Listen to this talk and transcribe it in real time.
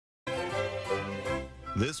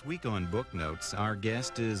This week on Book Notes, our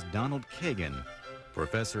guest is Donald Kagan,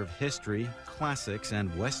 professor of history, classics,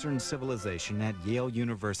 and Western civilization at Yale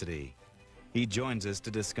University. He joins us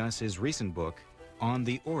to discuss his recent book, On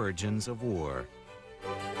the Origins of War.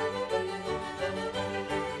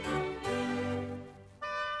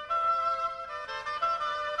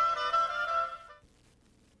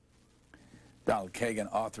 Donald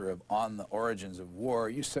Kagan, author of On the Origins of War.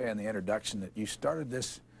 You say in the introduction that you started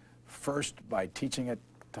this first by teaching it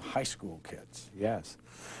to high school kids. Yes.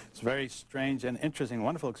 It's a very strange and interesting,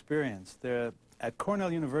 wonderful experience. At Cornell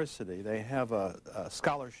University, they have a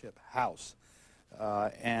scholarship house.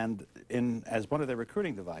 And as one of their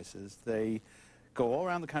recruiting devices, they go all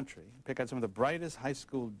around the country, pick out some of the brightest high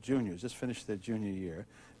school juniors, just finished their junior year,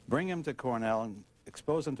 bring them to Cornell and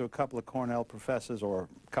expose them to a couple of Cornell professors or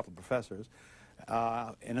a couple of professors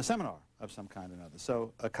in a seminar of some kind or another.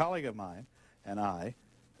 So a colleague of mine and I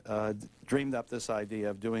dreamed up this idea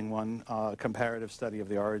of doing one comparative study of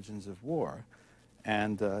the origins of war.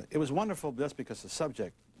 And it was wonderful just because the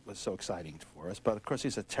subject was so exciting for us. But of course,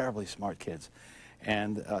 these are terribly smart kids.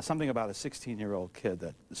 And something about a 16-year-old kid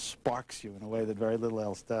that sparks you in a way that very little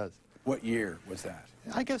else does. What year was that?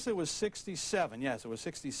 I guess it was 67. Yes, it was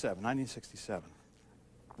 67, 1967.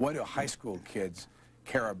 What do high school kids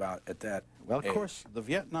care about at that Well, of age? course, the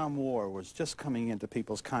Vietnam War was just coming into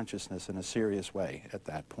people's consciousness in a serious way at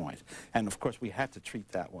that point. And of course, we had to treat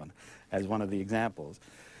that one as one of the examples.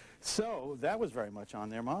 So that was very much on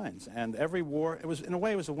their minds. And every war, in a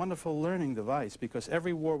way, it was a wonderful learning device, because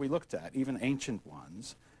every war we looked at, even ancient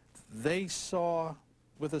ones, they saw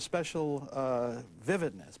with a special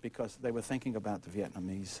vividness, because they were thinking about the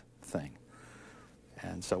Vietnamese thing.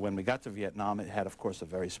 And so when we got to Vietnam, it had, of course, a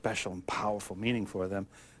very special and powerful meaning for them,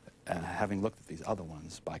 having looked at these other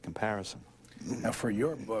ones by comparison. Now, for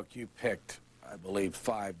your book, you picked, I believe,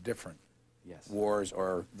 5 different Yes. wars,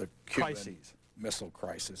 or the Cuban Crises. Missile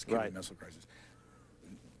Crisis, Cuban Right. Missile Crisis.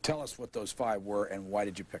 Tell us what those 5 were and why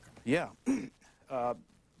did you pick them? Yeah.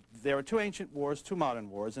 There are 2 ancient wars, 2 modern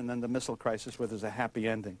wars, and then the missile crisis where there's a happy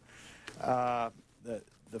ending. The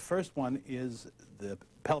first one is the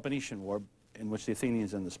Peloponnesian War, in which the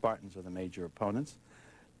Athenians and the Spartans are the major opponents.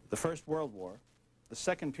 The First World War, the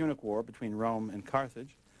Second Punic War between Rome and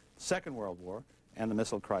Carthage, the Second World War, and the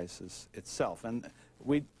missile crisis itself. And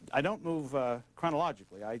I don't move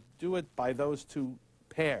chronologically. I do it by those 2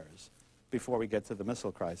 pairs before we get to the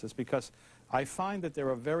missile crisis, because I find that there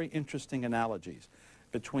are very interesting analogies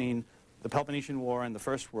between the Peloponnesian War and the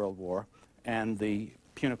First World War and the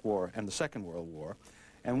Punic War and the Second World War.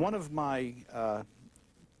 And one of my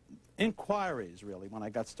inquiries, really, when I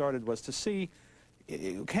got started, was to see,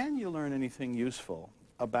 can you learn anything useful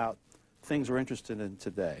about things we're interested in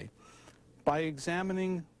today by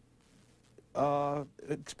examining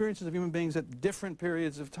experiences of human beings at different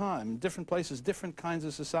periods of time, different places, different kinds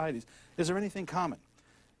of societies? Is there anything common?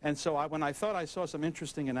 And so when I thought I saw some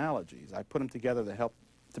interesting analogies, I put them together to help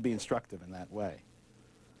to be instructive in that way.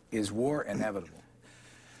 Is war inevitable?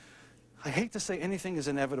 I hate to say anything is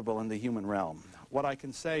inevitable in the human realm. What I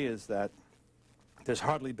can say is that there's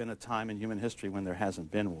hardly been a time in human history when there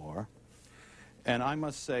hasn't been war. And I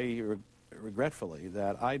must say, regretfully,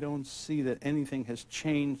 that I don't see that anything has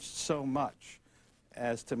changed so much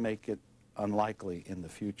as to make it unlikely in the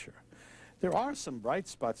future. There are some bright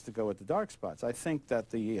spots to go with the dark spots. I think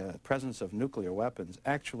that the presence of nuclear weapons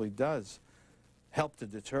actually does help to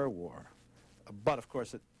deter war. But of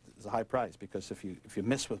course, it is a high price, because if you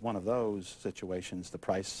miss with one of those situations, the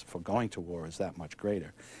price for going to war is that much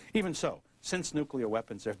greater. Even so, since nuclear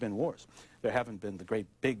weapons, there have been wars. There haven't been the great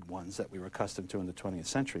big ones that we were accustomed to in the 20th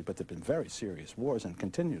century, but there have been very serious wars and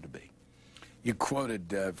continue to be. You quoted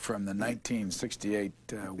from the 1968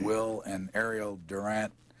 Will and Ariel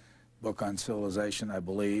Durant book on civilization, I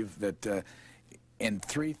believe, that in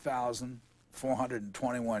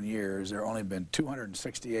 3,421 years, there have only been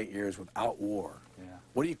 268 years without war. Yeah.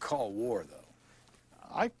 What do you call war, though?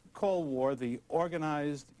 I call war the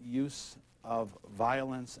organized use of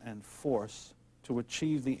violence and force to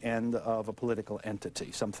achieve the end of a political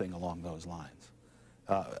entity, something along those lines,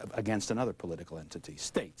 against another political entity.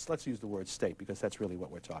 States. Let's use the word state, because that's really what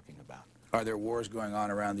we're talking about. Are there wars going on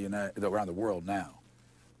around the world now?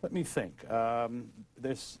 Let me think.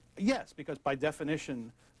 Yes, because by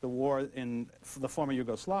definition, the war in the former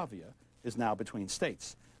Yugoslavia is now between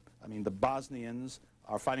states. I mean, the Bosnians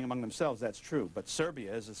are fighting among themselves, that's true, but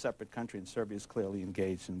Serbia is a separate country, and Serbia is clearly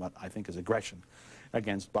engaged in what I think is aggression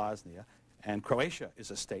against Bosnia. And Croatia is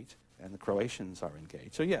a state, and the Croatians are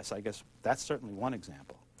engaged. So yes, I guess that's certainly one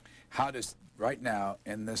example. How does, right now,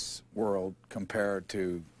 in this world, compare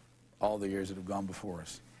to all the years that have gone before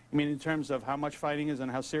us? I mean, in terms of how much fighting is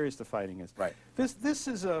and how serious the fighting is. Right. This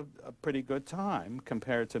is a pretty good time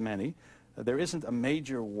compared to many. There isn't a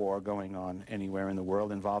major war going on anywhere in the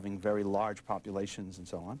world involving very large populations and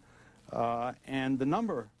so on. And the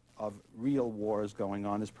number of real wars going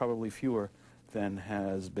on is probably fewer than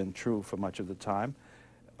has been true for much of the time.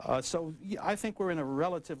 So yeah, I think we're in a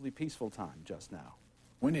relatively peaceful time just now.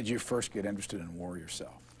 When did you first get interested in war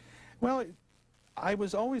yourself? Well, I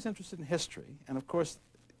was always interested in history, and of course,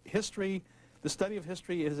 history, the study of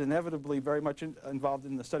history is inevitably very much involved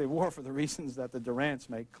in the study of war for the reasons that the Durants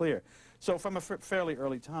make clear. So from a fairly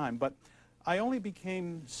early time, but I only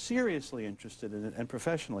became seriously interested in it and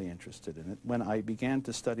professionally interested in it when I began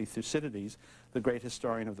to study Thucydides, the great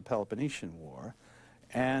historian of the Peloponnesian War,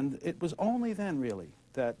 and it was only then, really,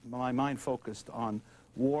 that my mind focused on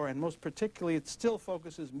war, and most particularly, it still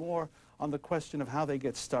focuses more on the question of how they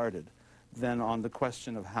get started than on the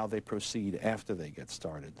question of how they proceed after they get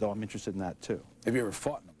started, though I'm interested in that too. Have you ever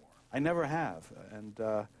fought in a war? I never have,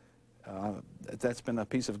 and that's been a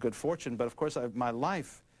piece of good fortune, but of course my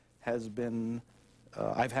life has been,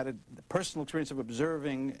 I've had a personal experience of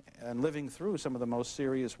observing and living through some of the most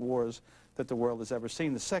serious wars that the world has ever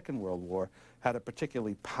seen. The Second World War had a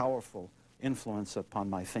particularly powerful influence upon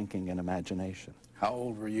my thinking and imagination. How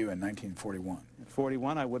old were you in 1941? In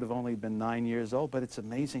 41, I would have only been 9 years old, but it's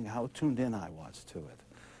amazing how tuned in I was to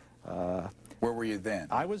it. Where were you then?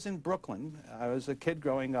 I was in Brooklyn. I was a kid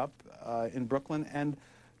growing up in Brooklyn, and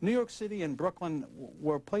New York City and Brooklyn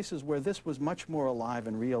were places where this was much more alive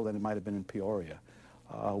and real than it might have been in Peoria.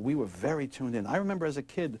 We were very tuned in. I remember as a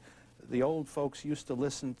kid, the old folks used to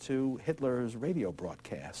listen to Hitler's radio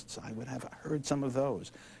broadcasts. I would have heard some of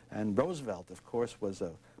those. And Roosevelt, of course, was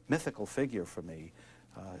a mythical figure for me,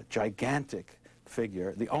 gigantic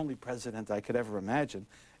figure, the only president I could ever imagine.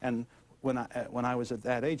 And when I was at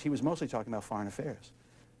that age, he was mostly talking about foreign affairs.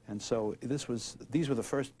 And so these were the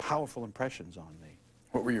first powerful impressions on me.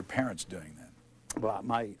 What were your parents doing then? Well,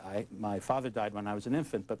 my father died when I was an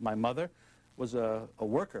infant, but my mother was a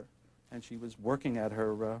worker, and she was working at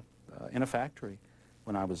her in a factory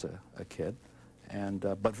when I was a kid, and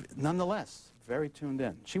but nonetheless very tuned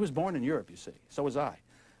in. She was born in Europe, you see. So was I.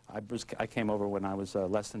 I came over when I was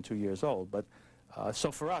less than 2 years old, but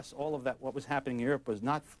so for us, all of that, what was happening in Europe was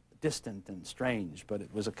not distant and strange, but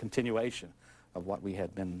it was a continuation of what we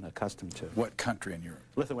had been accustomed to. What country in Europe?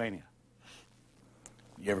 Lithuania.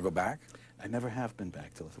 You ever go back? I never have been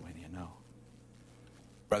back to Lithuania, no.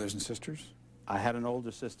 Brothers and sisters? I had an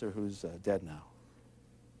older sister who's dead now.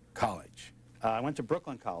 College? I went to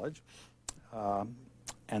Brooklyn College,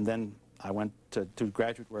 and then I went to do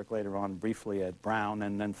graduate work later on briefly at Brown,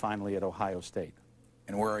 and then finally at Ohio State.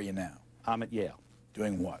 And where are you now? I'm at Yale.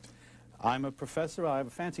 Doing what? I'm a professor. I have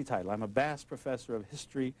a fancy title. I'm a Bass Professor of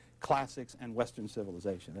History, Classics, and Western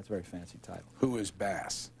Civilization. That's a very fancy title. Who is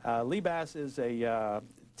Bass? Lee Bass is a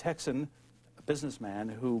Texan businessman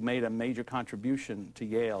who made a major contribution to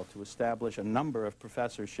Yale to establish a number of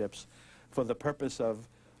professorships for the purpose of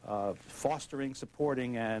fostering,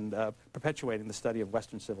 supporting, and perpetuating the study of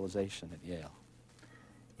Western civilization at Yale.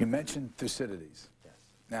 You mentioned Thucydides. Yes.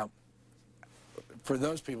 Now, for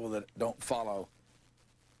those people that don't follow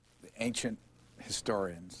the ancient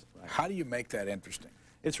historians, Right. How do you make that interesting?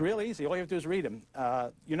 It's real easy. All you have to do is read them.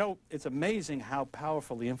 You know, it's amazing how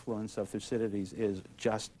powerful the influence of Thucydides is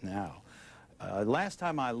just now. Last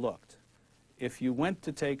time I looked, if you went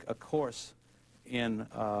to take a course in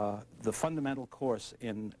the fundamental course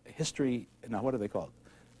in history, now what are they called?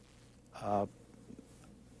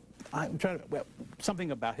 I'm trying to, well,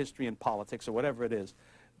 something about history and politics or whatever it is,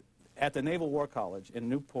 at the Naval War College in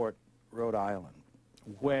Newport, Rhode Island,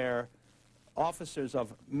 where officers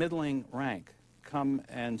of middling rank come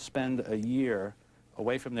and spend a year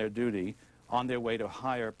away from their duty on their way to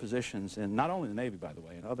higher positions in not only the Navy, by the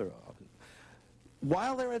way, in other offices.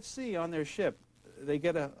 While they're at sea on their ship, they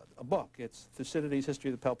get a book. It's Thucydides' History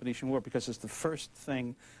of the Peloponnesian War, because it's the first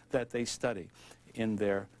thing that they study in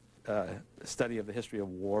their study of the history of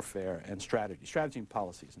warfare and strategy. Strategy and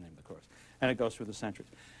Policy is the name of the course, and it goes through the centuries.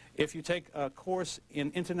 If you take a course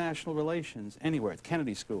in international relations anywhere, at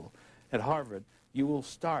Kennedy School, at Harvard, you will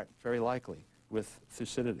start, very likely, with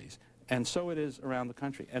Thucydides. And so it is around the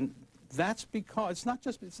country. And that's because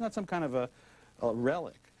it's not some kind of a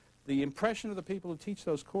relic. The impression of the people who teach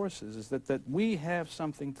those courses is that we have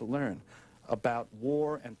something to learn about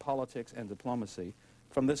war and politics and diplomacy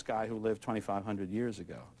from this guy who lived 2,500 years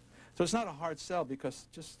ago. So it's not a hard sell, because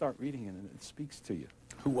just start reading it and it speaks to you.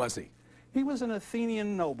 Who was he? He was an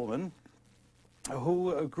Athenian nobleman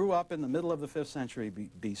who grew up in the middle of the 5th century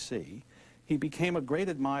BC. He became a great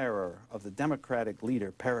admirer of the democratic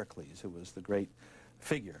leader Pericles, who was the great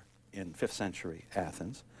figure in 5th century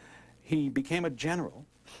Athens. He became a general.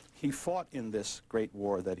 He fought in this great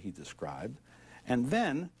war that he described, and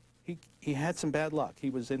then he had some bad luck. He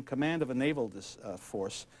was in command of a naval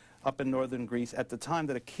force up in northern Greece at the time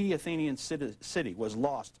that a key Athenian city was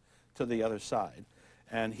lost to the other side,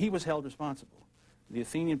 and he was held responsible. The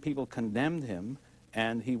Athenian people condemned him,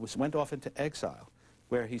 and he went off into exile,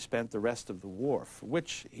 where he spent the rest of the war, for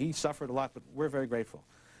which he suffered a lot, but we're very grateful,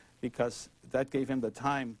 because that gave him the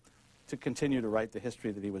time to continue to write the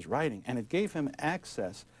history that he was writing, and it gave him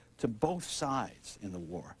access to both sides in the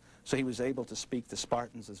war. So he was able to speak to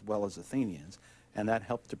Spartans as well as Athenians, and that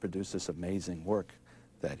helped to produce this amazing work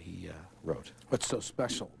that he wrote. What's so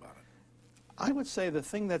special about it? I would say the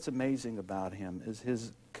thing that's amazing about him is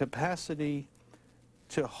his capacity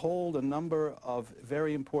to hold a number of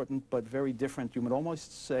very important but very different, you would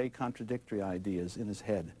almost say contradictory ideas in his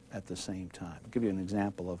head at the same time. I'll give you an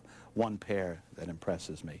example of one pair that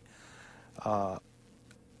impresses me.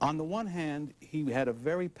 On the one hand, he had a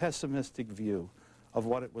very pessimistic view of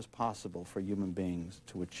what it was possible for human beings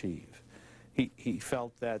to achieve. He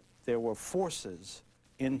felt that there were forces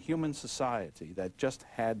in human society that just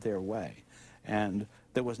had their way, and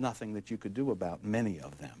there was nothing that you could do about many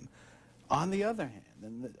of them. On the other hand,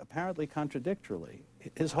 and apparently contradictorily,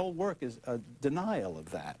 his whole work is a denial of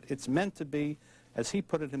that. It's meant to be, as he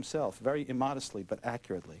put it himself, very immodestly but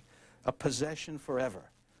accurately, a possession forever.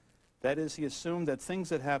 That is, he assumed that things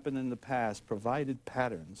that happened in the past provided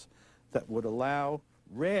patterns that would allow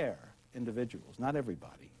rare individuals, not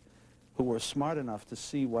everybody, who were smart enough to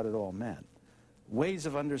see what it all meant, ways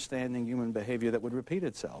of understanding human behavior that would repeat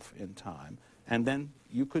itself in time, and then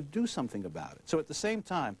you could do something about it. So at the same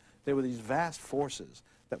time, there were these vast forces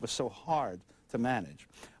that were so hard to manage.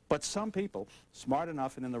 But some people, smart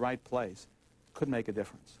enough and in the right place, could make a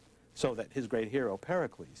difference. So that his great hero,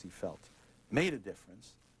 Pericles, he felt, made a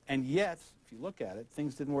difference. And yet, if you look at it,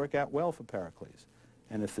 things didn't work out well for Pericles.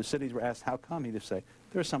 And if the cities were asked how come, he'd say,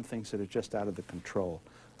 there are some things that are just out of the control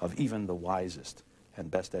of even the wisest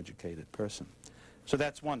and best educated person. So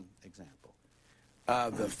that's one example.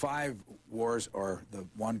 The 5 wars, or the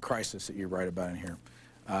one crisis that you write about in here,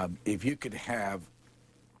 if you could have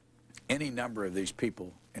any number of these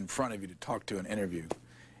people in front of you to talk to and interview,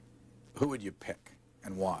 who would you pick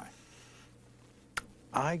and why?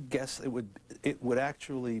 I guess it would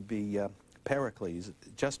actually be Pericles,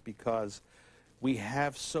 just because we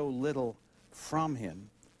have so little from him,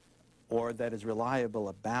 or that is reliable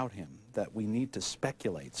about him, that we need to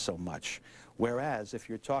speculate so much. Whereas if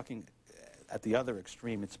you're talking at the other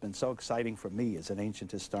extreme, it's been so exciting for me as an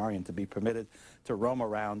ancient historian to be permitted to roam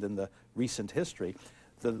around in the recent history.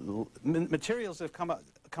 The materials that have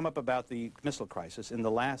come up about the missile crisis in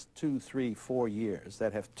the last 2, 3, 4 years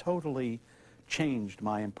that have totally changed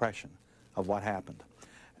my impression of what happened.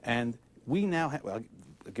 And we now have, well,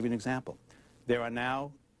 I'll give you an example. There are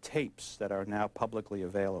now tapes that are now publicly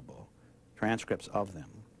available, transcripts of them,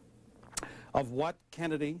 of what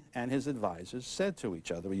Kennedy and his advisors said to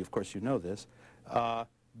each other, of course you know this,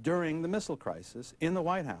 during the missile crisis in the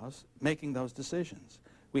White House, making those decisions.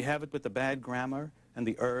 We have it with the bad grammar and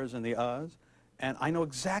the ers and the us, and I know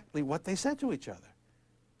exactly what they said to each other.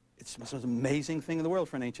 It's the most amazing thing in the world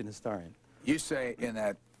for an ancient historian. You say in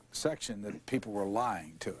that section that people were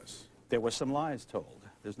lying to us. There were some lies told.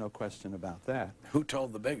 There's no question about that. Who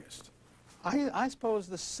told the biggest? I suppose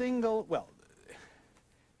the single, well,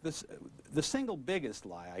 the single biggest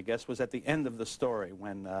lie, I guess, was at the end of the story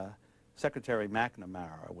when Secretary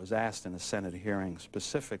McNamara was asked in a Senate hearing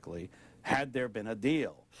specifically, had there been a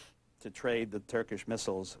deal to trade the Turkish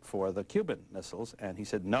missiles for the Cuban missiles? And he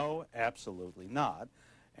said, no, absolutely not.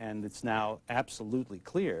 And it's now absolutely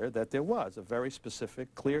clear that there was a very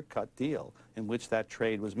specific, clear-cut deal in which that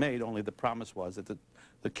trade was made, only the promise was that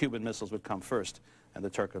the Cuban missiles would come first and the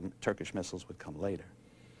Turkish missiles would come later.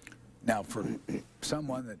 Now, for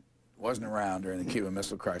someone that wasn't around during the Cuban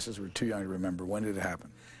Missile Crisis, we're too young to remember, when did it happen?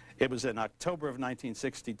 It was in October of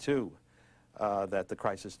 1962 that the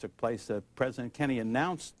crisis took place. President Kennedy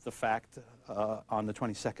announced the fact on the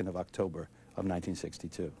 22nd of October of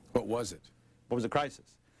 1962. What was it? What was the crisis?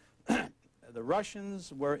 The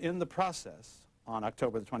Russians were in the process, on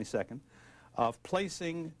October the 22nd, of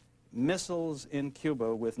placing missiles in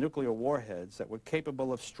Cuba with nuclear warheads that were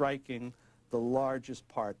capable of striking the largest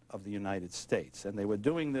part of the United States. And they were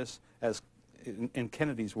doing this, as in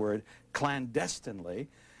Kennedy's word, clandestinely,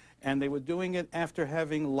 and they were doing it after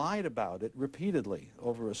having lied about it repeatedly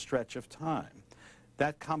over a stretch of time.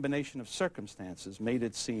 That combination of circumstances made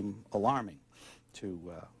it seem alarming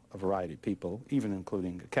to a variety of people, even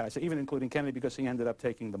including Kennedy, because he ended up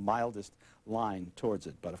taking the mildest line towards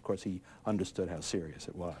it. But of course, he understood how serious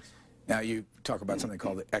it was. Now, you talk about something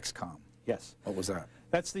called the XCOM. Yes. What was that?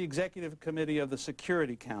 That's the Executive Committee of the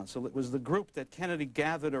Security Council. It was the group that Kennedy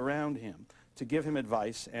gathered around him to give him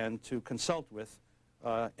advice and to consult with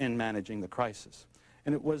in managing the crisis.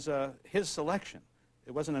 And it was his selection.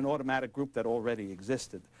 It wasn't an automatic group that already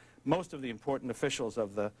existed. Most of the important officials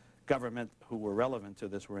of the government who were relevant to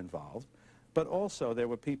this were involved, but also there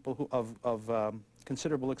were people who, of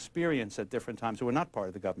considerable experience at different times who were not part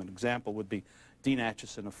of the government. Example would be Dean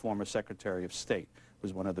Acheson, a former Secretary of State,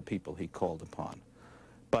 was one of the people he called upon.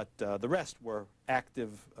 But the rest were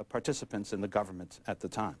active participants in the government at the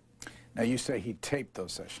time. Now, you say he taped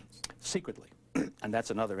those sessions. Secretly. And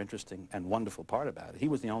that's another interesting and wonderful part about it. He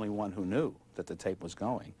was the only one who knew that the tape was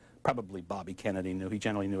going. Probably Bobby Kennedy knew. He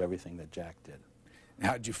generally knew everything that Jack did. And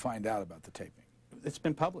how did you find out about the taping? It's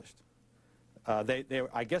been published.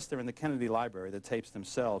 I guess they're in the Kennedy Library, the tapes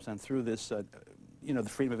themselves, and through this, you know, the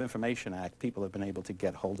Freedom of Information Act, people have been able to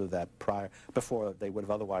get hold of that before they would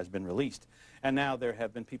have otherwise been released. And now there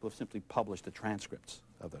have been people who have simply published the transcripts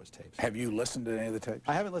of those tapes. Have you listened to any of the tapes?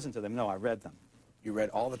 I haven't listened to them. No, I read them. You read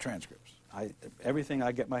all the transcripts? Everything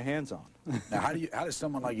I get my hands on. Now, how does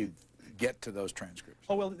someone like you get to those transcripts?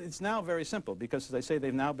 Oh, well, it's now very simple because, as I say,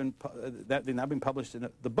 they've now been published in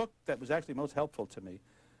the book that was actually most helpful to me.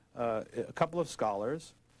 A couple of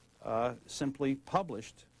scholars simply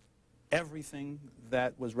published everything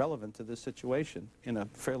that was relevant to this situation in a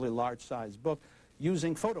fairly large-sized book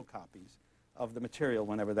using photocopies of the material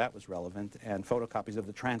whenever that was relevant and photocopies of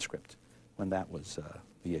the transcript when that was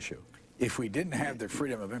the issue. If we didn't have the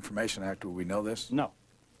Freedom of Information Act, would we know this? No.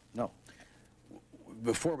 No.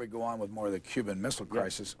 Before we go on with more of the Cuban Missile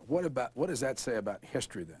Crisis, what does that say about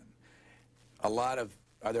history then?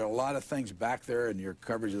 Are there a lot of things back there in your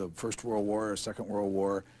coverage of the First World War or Second World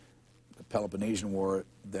War, the Peloponnesian War,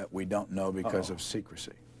 that we don't know because of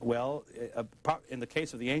secrecy? Well, in the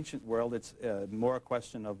case of the ancient world, it's more a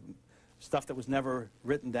question of stuff that was never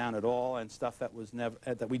written down at all and stuff that was never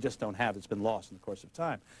that we just don't have. It's been lost in the course of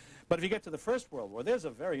time. But if you get to the First World War, there's a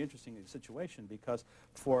very interesting situation because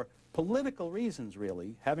for political reasons,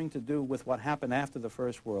 really, having to do with what happened after the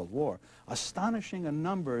First World War, astonishing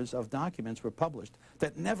numbers of documents were published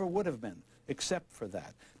that never would have been except for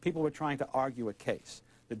that. People were trying to argue a case.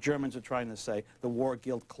 The Germans are trying to say the war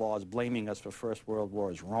guilt clause blaming us for First World War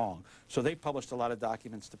is wrong. So they published a lot of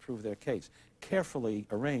documents to prove their case. Carefully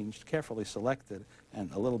arranged, carefully selected, and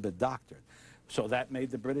a little bit doctored. So that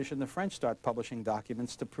made the British and the French start publishing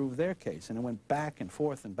documents to prove their case. And it went back and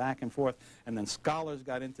forth and back and forth. And then scholars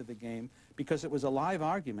got into the game because it was a live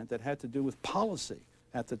argument that had to do with policy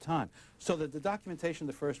at the time. So that the documentation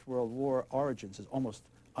of the First World War origins is almost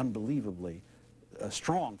unbelievably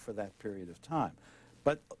strong for that period of time.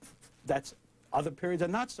 But other periods are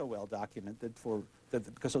not so well documented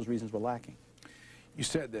because those reasons were lacking. You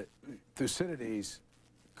said that Thucydides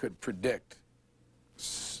could predict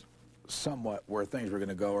somewhat where things were going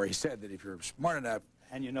to go, or he said that if you're smart enough...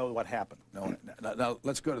 And you know what happened. No, now,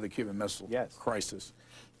 let's go to the Cuban Missile Crisis.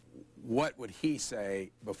 What would he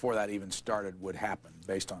say before that even started would happen,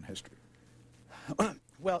 based on history?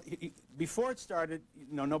 Well, before it started,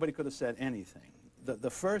 you know, nobody could have said anything.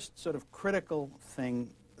 The first sort of critical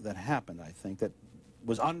thing that happened, I think, that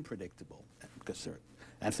was unpredictable,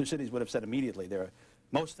 and Thucydides would have said immediately,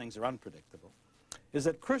 most things are unpredictable, is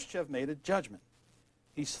that Khrushchev made a judgment.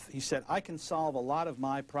 He said, I can solve a lot of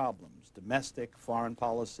my problems, domestic, foreign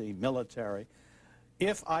policy, military,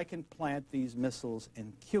 if I can plant these missiles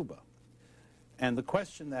in Cuba. And the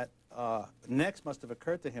question that next must have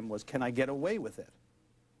occurred to him was, can I get away with it?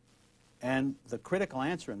 And the critical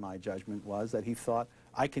answer in my judgment was that he thought,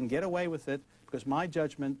 I can get away with it because my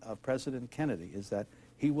judgment of President Kennedy is that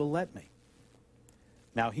he will let me.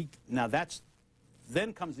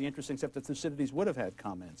 Then comes the interesting step that Thucydides would have had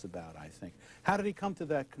comments about, I think. How did he come to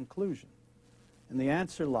that conclusion? And the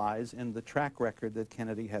answer lies in the track record that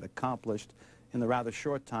Kennedy had accomplished in the rather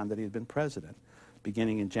short time that he had been president,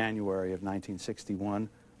 beginning in January of 1961,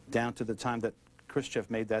 down to the time that Khrushchev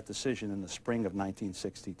made that decision in the spring of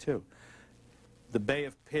 1962. The Bay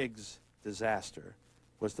of Pigs disaster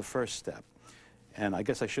was the first step. And I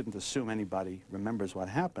guess I shouldn't assume anybody remembers what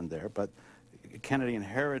happened there, but Kennedy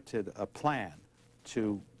inherited a plan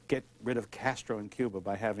to get rid of Castro in Cuba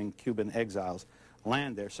by having Cuban exiles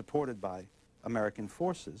land there, supported by American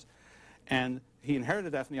forces. And he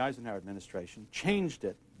inherited that from the Eisenhower administration, changed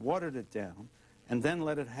it, watered it down, and then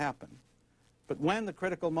let it happen. But when the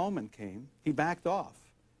critical moment came, he backed off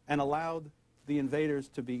and allowed the invaders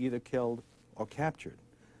to be either killed or captured.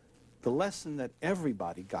 the lesson that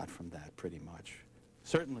everybody got from that pretty much,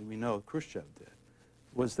 certainly we know Khrushchev did,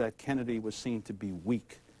 was that Kennedy was seen to be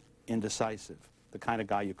weak, indecisive, the kind of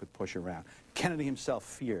guy you could push around. Kennedy himself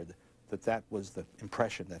feared that that was the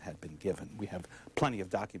impression that had been given. We have plenty of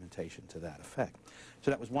documentation to that effect.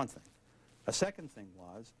 So that was one thing. A second thing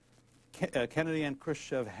was Kennedy and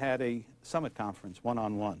Khrushchev had a summit conference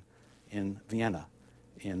one-on-one in Vienna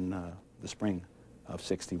in the spring of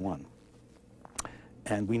 '61.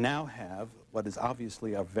 And we now have what is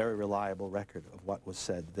obviously a very reliable record of what was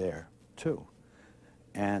said there, too.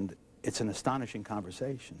 And it's an astonishing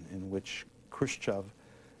conversation in which Khrushchev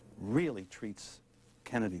really treats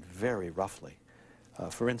Kennedy very roughly.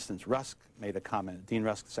 For instance, Rusk made a comment, Dean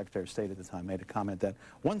Rusk, the Secretary of State at the time, made a comment that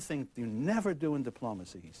one thing you never do in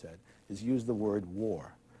diplomacy, he said, is use the word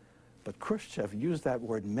war. But Khrushchev used that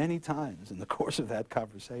word many times in the course of that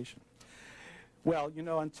conversation. Well, you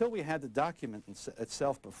know, until we had the document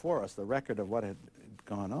itself before us, the record of what had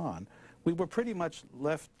gone on, we were pretty much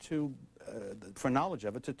left to, for knowledge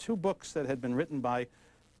of it, to two books that had been written by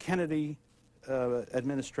Kennedy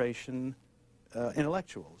administration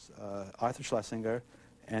intellectuals, Arthur Schlesinger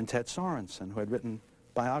and Ted Sorensen, who had written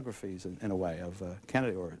biographies, in a way, of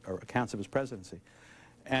Kennedy, or accounts of his presidency.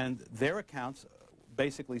 And their accounts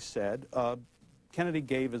basically said Kennedy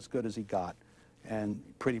gave as good as he got, and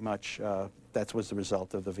pretty much that was the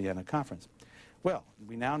result of the Vienna conference. Well,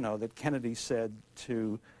 we now know that Kennedy said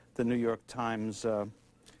to the New York Times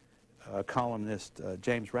columnist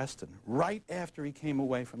James Reston, right after he came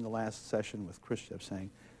away from the last session with Khrushchev,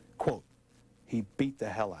 saying, quote, "He beat the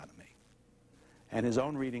hell out of me." And his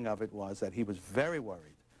own reading of it was that he was very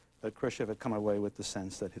worried that Khrushchev had come away with the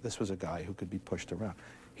sense that this was a guy who could be pushed around.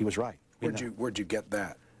 He was right. Where'd you get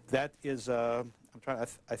that? That is, I'm trying.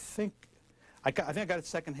 I think I got it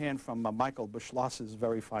secondhand from Michael Bushloss's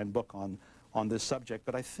very fine book on this subject,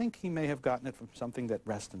 but I think he may have gotten it from something that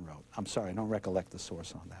Reston wrote. I'm sorry, I don't recollect the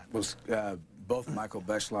source on that. Well, both Michael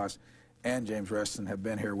Bushloss and James Reston have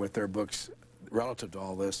been here with their books relative to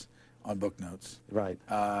all this on book notes. Right.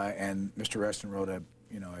 And Mr. Reston wrote a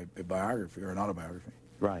biography, or an autobiography.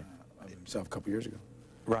 Right. Of himself a couple years ago.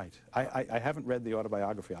 Right. I haven't read the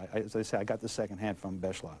autobiography. As I say, I got this secondhand from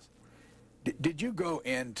Bushloss. Did you go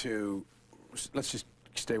into, let's just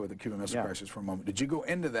stay with the Cuban Missile Crisis for a moment. Did you go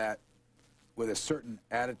into that with a certain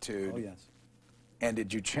attitude? Oh, yes. And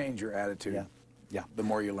did you change your attitude Yeah. the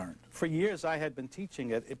more you learned? For years, I had been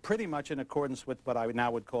teaching it pretty much in accordance with what I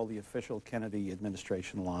now would call the official Kennedy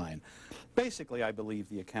administration line. Basically, I believe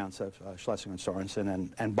the accounts of Schlesinger and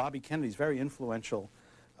Sorensen and Bobby Kennedy's very influential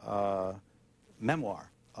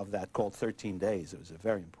memoir of that called 13 Days. It was a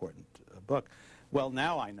very important book. Well,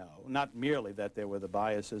 now I know, not merely that there were the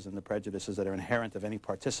biases and the prejudices that are inherent of any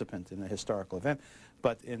participant in a historical event,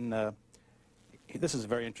 but this is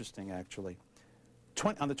very interesting, actually.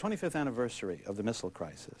 On the 25th anniversary of the missile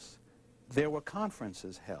crisis, there were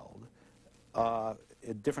conferences held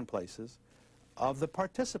at different places of the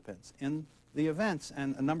participants in the events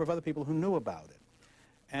and a number of other people who knew about it.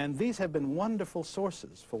 And these have been wonderful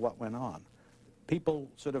sources for what went on. People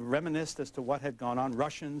sort of reminisced as to what had gone on,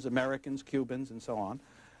 Russians, Americans, Cubans, and so on,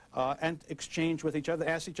 and exchanged with each other,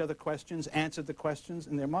 asked each other questions, answered the questions,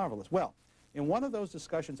 and they're marvelous. Well, in one of those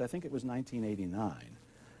discussions, I think it was 1989,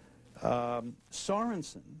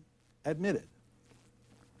 Sorensen admitted,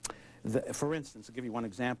 for instance, to give you one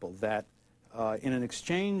example, that in an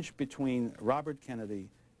exchange between Robert Kennedy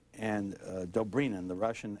and Dobrynin, the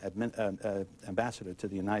Russian ambassador to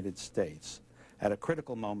the United States, at a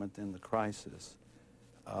critical moment in the crisis,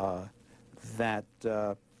 that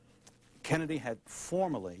Kennedy had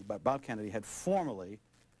formally, Bob Kennedy had formally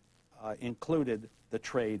included the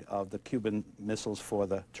trade of the Cuban missiles for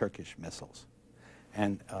the Turkish missiles.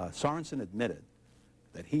 And Sorensen admitted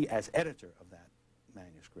that he, as editor of that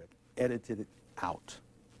manuscript, edited it out.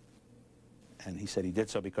 And he said he did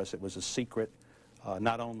so because it was a secret,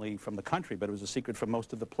 not only from the country, but it was a secret from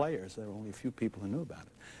most of the players. There were only a few people who knew about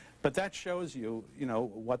it. But that shows you,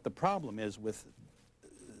 what the problem is with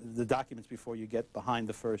the documents before you get behind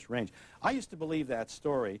the first range. I used to believe that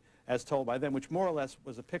story, as told by them, which more or less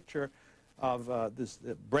was a picture of this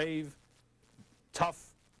brave,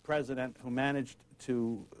 tough president who managed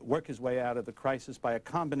to work his way out of the crisis by a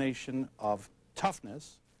combination of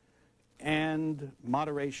toughness and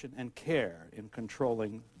moderation and care in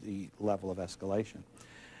controlling the level of escalation.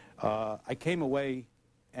 I came away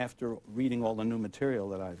after reading all the new material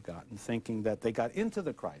that I've gotten, thinking that they got into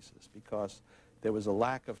the crisis because there was a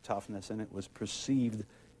lack of toughness and it was perceived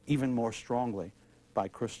even more strongly by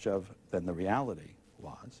Khrushchev than the reality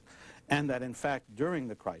was, and that in fact during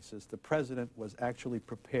the crisis the president was actually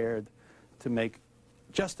prepared to make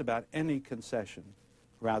just about any concession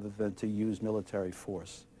rather than to use military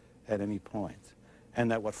force at any point. And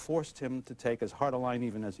that what forced him to take as hard a line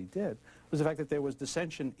even as he did was the fact that there was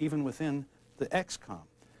dissension even within the ex-com.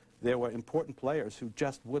 There were important players who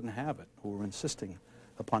just wouldn't have it, who were insisting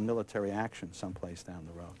upon military action someplace down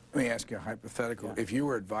the road. Let me ask you a hypothetical. Yeah. If you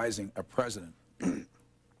were advising a president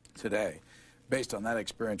today, based on that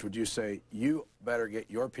experience, would you say, you better get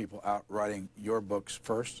your people out writing your books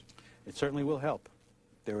first? It certainly will help.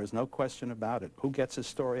 There is no question about it. Who gets his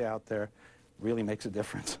story out there really makes a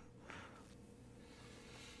difference.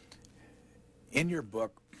 In your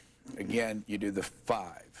book, again, you do the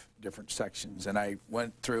 5 different sections, and I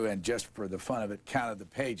went through and just for the fun of it counted the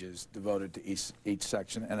pages devoted to each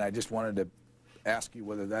section, and I just wanted to ask you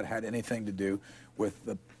whether that had anything to do with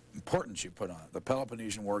the importance you put on it. The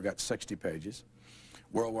Peloponnesian War got 60 pages,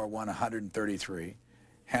 World War I 133,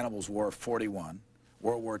 Hannibal's War 41,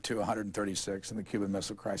 World War II 136, and the Cuban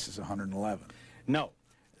Missile Crisis 111. No.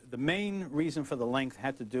 The main reason for the length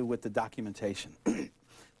had to do with the documentation.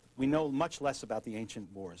 We know much less about the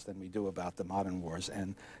ancient wars than we do about the modern wars,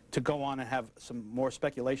 and to go on and have some more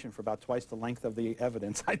speculation for about twice the length of the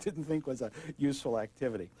evidence I didn't think was a useful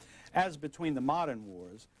activity. As between the modern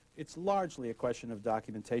wars, it's largely a question of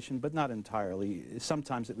documentation, but not entirely.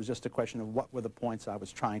 Sometimes it was just a question of what were the points I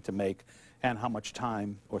was trying to make and how much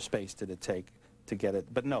time or space did it take to get it.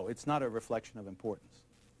 But no, it's not a reflection of importance.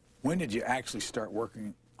 When did you actually start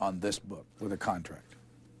working on this book with a contract?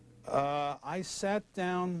 I sat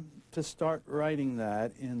down to start writing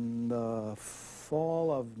that in the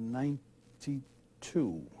fall of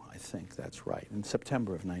 '92, I think that's right, in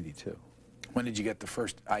September of '92. When did you get the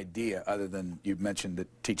first idea, other than you mentioned that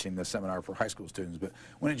teaching the seminar for high school students, but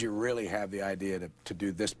when did you really have the idea to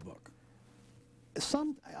do this book?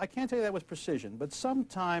 I can't tell you that with precision, but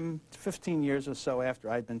sometime 15 years or so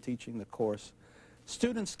after I'd been teaching the course,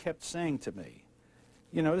 students kept saying to me,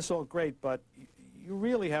 you know, this is all great, but you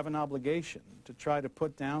really have an obligation to try to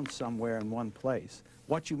put down somewhere in one place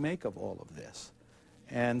what you make of all of this.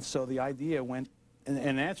 And so the idea went, in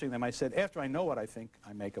answering them, I said, after I know what I think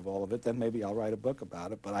I make of all of it, then maybe I'll write a book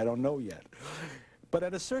about it, but I don't know yet. But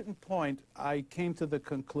at a certain point, I came to the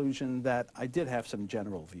conclusion that I did have some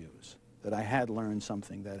general views, that I had learned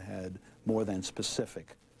something that had more than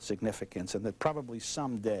specific significance, and that probably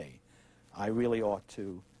someday I really ought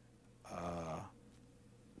to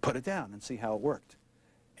put it down and see how it worked.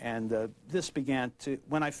 And this began to,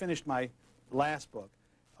 when I finished my last book,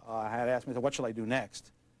 I had asked me, what shall I do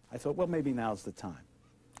next? I thought, well, maybe now's the time.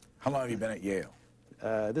 How long have you been at Yale?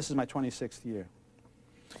 This is my 26th year.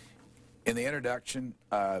 In the introduction,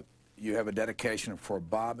 you have a dedication for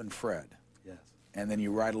Bob and Fred. Yes. And then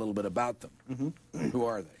you write a little bit about them. Mm-hmm. Who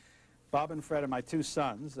are they? Bob and Fred are my 2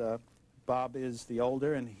 sons. Bob is the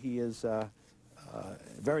older, and he is a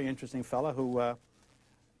very interesting fellow who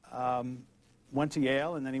went to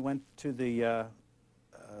Yale, and then he went to the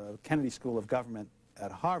Kennedy School of Government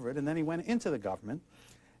at Harvard, and then he went into the government,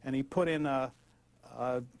 and he put in a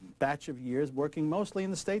batch of years working mostly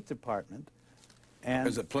in the State Department. And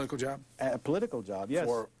as a political job? A political job, yes.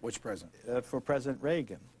 For which president? For President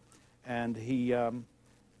Reagan. And he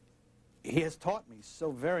has taught me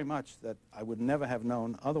so very much that I would never have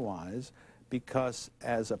known otherwise, because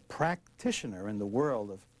as a practitioner in the world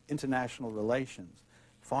of international relations,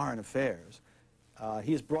 foreign affairs,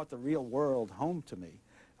 he has brought the real world home to me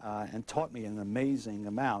and taught me an amazing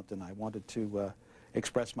amount, and I wanted to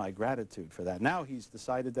express my gratitude for that. Now he's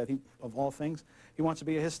decided that he, of all things, he wants to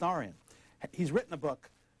be a historian. He's written a book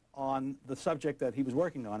on the subject that he was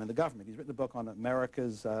working on in the government. He's written a book on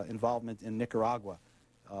America's involvement in Nicaragua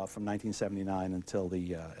from 1979 until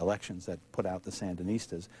the elections that put out the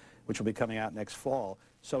Sandinistas, which will be coming out next fall.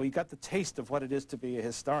 So he got the taste of what it is to be a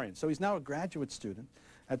historian. So he's now a graduate student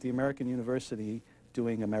at the American University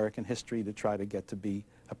doing American history to try to get to be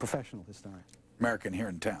a professional historian. American here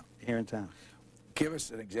in town? Here in town. Give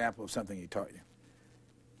us an example of something he taught you.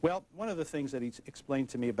 Well, one of the things that he explained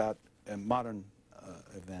to me about modern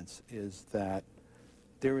events is that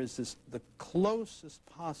there is the closest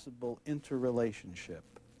possible interrelationship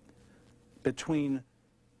between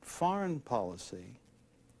foreign policy,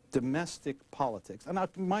 domestic politics, and now,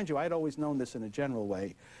 mind you, I'd always known this in a general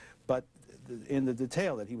way, but in the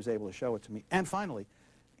detail that he was able to show it to me, and finally,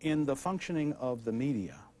 in the functioning of the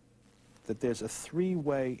media, that there's a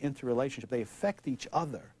 3-way interrelationship. They affect each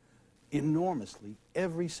other enormously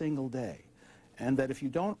every single day, and that if you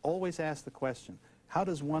don't always ask the question, how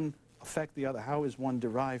does one affect the other, how is one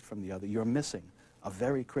derived from the other, you're missing a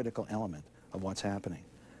very critical element of what's happening.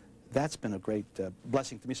 That's been a great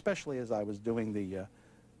blessing to me, especially as I was doing the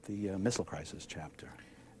missile crisis chapter.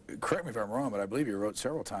 correct me if I'm wrong, but I believe you wrote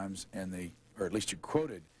several times in the, or at least you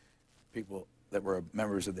quoted people that were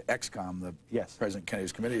members of the XCOM, the Yes. President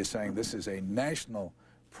Kennedy's committee, is saying this is a national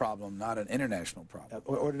problem, not an international problem.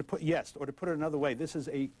 Or to put it another way, this is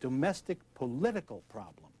a domestic political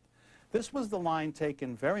problem. This was the line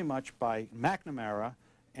taken very much by McNamara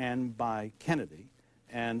and by Kennedy,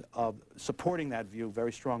 and supporting that view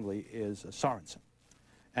very strongly is Sorensen.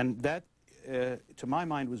 And that, to my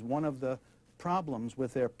mind, was one of the problems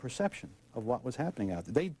with their perception of what was happening out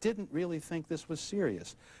there. They didn't really think this was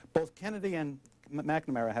serious. Both Kennedy and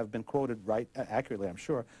McNamara have been quoted accurately, I'm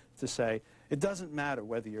sure, to say, it doesn't matter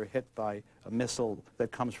whether you're hit by a missile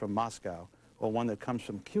that comes from Moscow or one that comes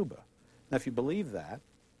from Cuba. Now, if you believe that,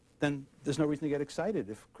 then there's no reason to get excited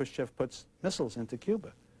if Khrushchev puts missiles into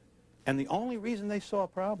Cuba. And the only reason they saw a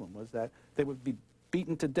problem was that they would be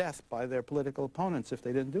beaten to death by their political opponents if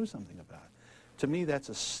they didn't do something about it. To me, that's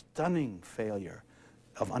a stunning failure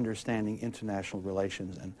of understanding international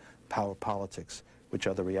relations and power politics, which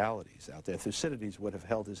are the realities out there. Thucydides would have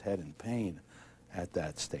held his head in pain at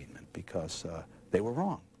that statement because they were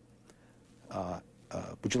wrong.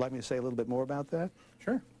 Would you like me to say a little bit more about that?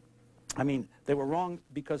 Sure. I mean, they were wrong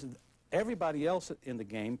because everybody else in the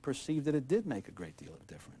game perceived that it did make a great deal of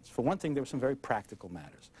difference. For one thing, there were some very practical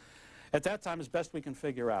matters. At that time, as best we can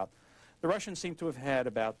figure out, the Russians seem to have had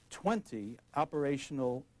about 20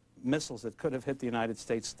 operational missiles that could have hit the United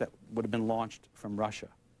States that would have been launched from Russia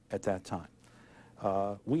at that time.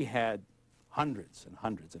 We had hundreds and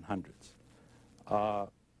hundreds and hundreds.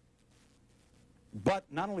 But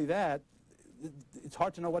not only that, it's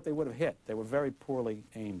hard to know what they would have hit. They were very poorly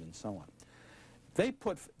aimed and so on.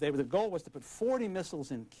 The goal was to put 40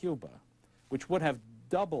 missiles in Cuba, which would have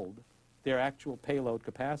doubled their actual payload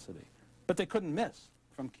capacity. But they couldn't miss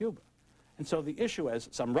from Cuba. And so the issue, as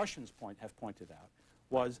some Russians have pointed out,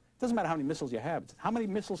 was it doesn't matter how many missiles you have, it's how many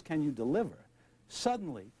missiles can you deliver.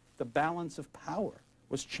 Suddenly, the balance of power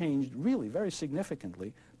was changed really very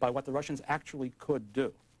significantly by what the Russians actually could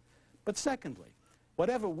do. But secondly,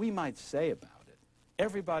 whatever we might say about it,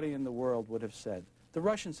 everybody in the world would have said, the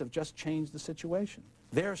Russians have just changed the situation.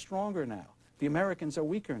 They're stronger now. The Americans are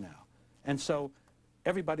weaker now. And so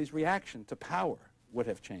everybody's reaction to power would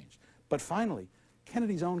have changed. But finally,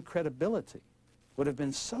 Kennedy's own credibility would have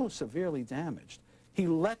been so severely damaged. He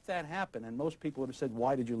let that happen, and most people would have said,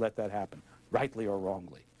 why did you let that happen, rightly or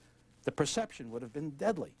wrongly? The perception would have been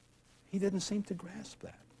deadly. He didn't seem to grasp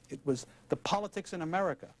that. It was the politics in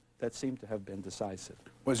America that seemed to have been decisive.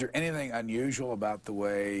 Was there anything unusual about the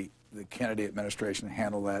way the Kennedy administration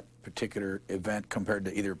handled that particular event compared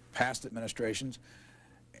to either past administrations?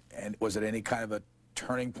 And was it any kind of a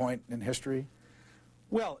turning point in history?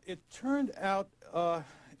 Well, it turned out,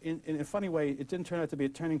 in a funny way, it didn't turn out to be a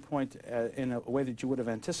turning point in a way that you would have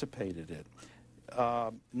anticipated it.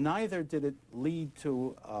 Neither did it lead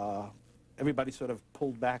to everybody sort of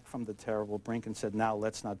pulled back from the terrible brink and said, now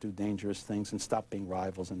let's not do dangerous things and stop being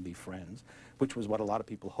rivals and be friends, which was what a lot of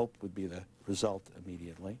people hoped would be the result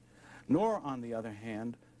immediately. Nor, on the other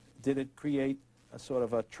hand, did it create a sort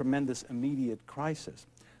of a tremendous immediate crisis.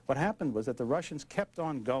 What happened was that the Russians kept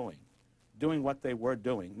on going, doing what they were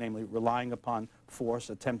doing, namely relying upon force,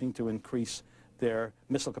 attempting to increase their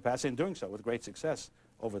missile capacity, and doing so with great success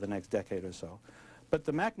over the next decade or so. But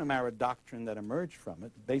the McNamara doctrine that emerged from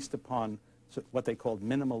it, based upon what they called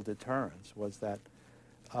minimal deterrence, was that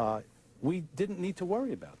we didn't need to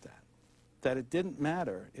worry about that it didn't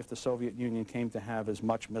matter if the Soviet Union came to have as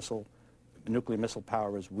much nuclear missile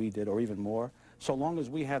power as we did, or even more, so long as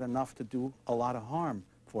we had enough to do a lot of harm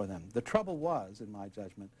for them. The trouble was, in my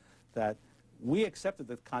judgment, that we accepted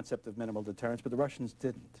the concept of minimal deterrence, but the Russians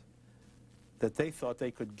didn't. That they thought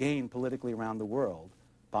they could gain politically around the world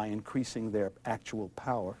by increasing their actual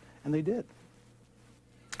power, and they did.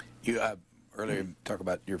 You earlier talked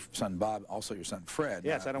about your son Bob, also your son Fred.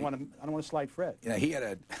 Yes, I don't want to slight Fred. You know, he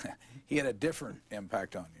had a different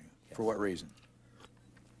impact on you. Yes. For what reason?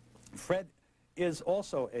 Fred is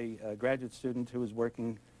also a graduate student who is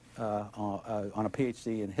working on a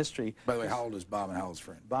PhD in history. By the way, how old is Bob and how old is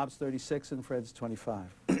Fred? Bob's 36 and Fred's 25.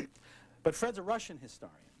 But Fred's a Russian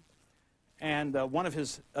historian. And one of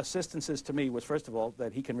his assistances to me was, first of all,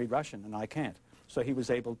 that he can read Russian and I can't. So he was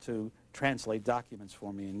able to translate documents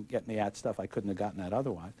for me and get me at stuff I couldn't have gotten at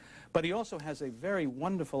otherwise. But he also has a very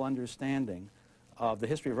wonderful understanding of the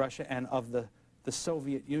history of Russia and of the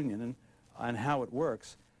Soviet Union and how it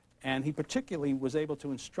works. And he particularly was able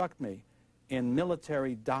to instruct me in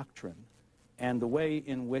military doctrine and the way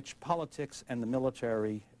in which politics and the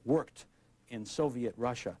military worked in Soviet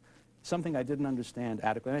Russia something I didn't understand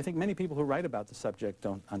adequately. And I think many people who write about the subject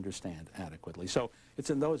don't understand adequately. So it's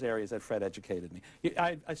in those areas that Fred educated me.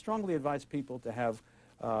 I strongly advise people to have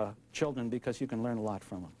children because you can learn a lot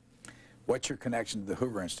from them. What's your connection to the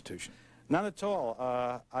Hoover Institution? None at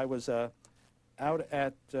all. I was out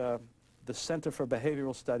at the Center for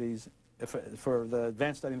Behavioral Studies, for the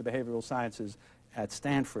Advanced Study in the Behavioral Sciences at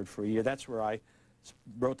Stanford for a year. That's where I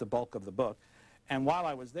wrote the bulk of the book. And while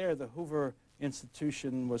I was there, the Hoover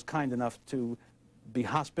Institution was kind enough to be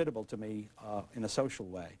hospitable to me in a social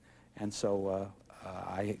way. And so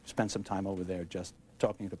I spent some time over there just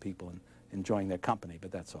talking to people and enjoying their company,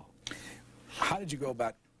 but that's all. How did you go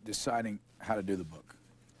about deciding how to do the book?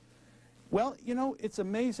 Well, you know, it's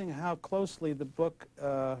amazing how closely the book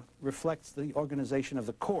reflects the organization of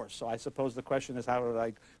the course. So I suppose the question is, how did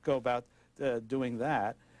I go about doing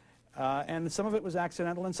that? And some of it was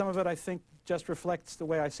accidental, and some of it, I think, just reflects the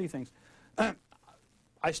way I see things.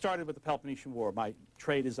 I started with the Peloponnesian War. My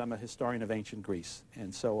trade is I'm a historian of ancient Greece,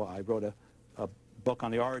 and so I wrote a book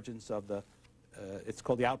on the origins of the, it's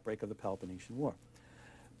called The Outbreak of the Peloponnesian War.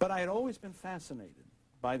 But I had always been fascinated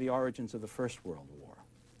by the origins of the First World War.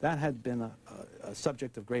 That had been a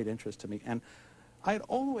subject of great interest to me, and I had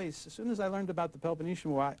always, as soon as I learned about the Peloponnesian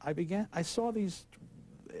War, I saw these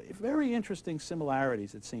very interesting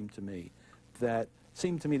similarities, it seemed to me, that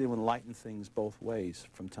seemed to me to enlighten things both ways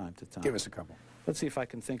from time to time. Give us a couple. Let's see if I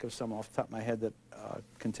can think of some off the top of my head that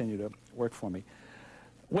continue to work for me.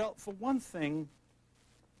 Well, for one thing,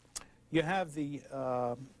 you have the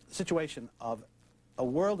situation of a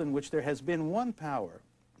world in which there has been one power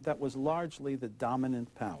that was largely the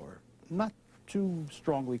dominant power, not too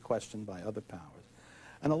strongly questioned by other powers.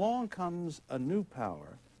 And along comes a new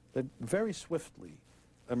power that very swiftly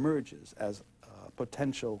emerges as a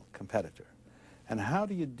potential competitor. And how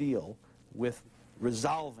do you deal with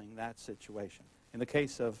resolving that situation? In the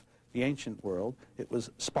case of the ancient world, it was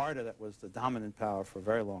Sparta that was the dominant power for a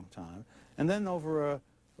very long time. And then over a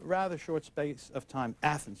rather short space of time,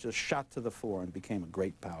 Athens just shot to the fore and became a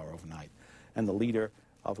great power overnight, and the leader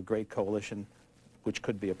of a great coalition which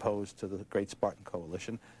could be opposed to the great Spartan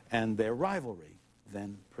coalition, and their rivalry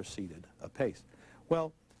then proceeded apace.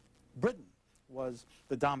 Well, Britain was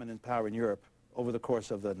the dominant power in Europe over the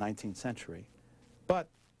course of the 19th century, but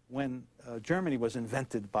when Germany was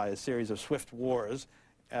invented by a series of swift wars,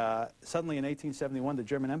 suddenly in 1871 the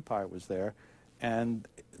German Empire was there, and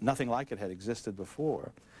nothing like it had existed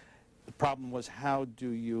before. The problem was, how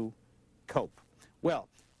do you cope? Well,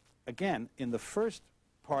 again, in the first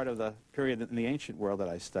part of the period in the ancient world that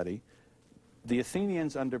I study, the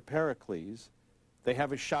Athenians under Pericles, they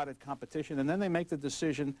have a shot at competition, and then they make the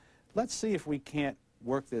decision, let's see if we can't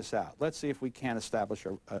work this out. Let's see if we can't establish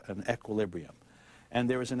an equilibrium. And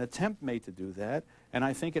there was an attempt made to do that, and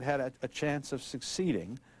I think it had a chance of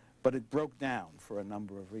succeeding, but it broke down for a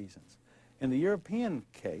number of reasons. In the European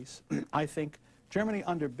case, I think Germany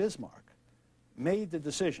under Bismarck made the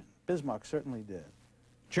decision. Bismarck certainly did.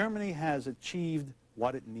 Germany has achieved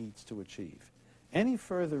what it needs to achieve. Any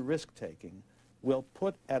further risk-taking will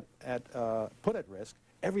put at risk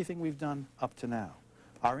everything we've done up to now.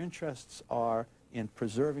 Our interests are in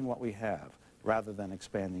preserving what we have rather than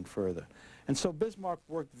expanding further. And so Bismarck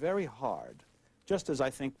worked very hard, just as I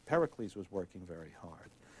think Pericles was working very hard,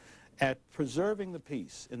 at preserving the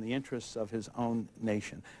peace in the interests of his own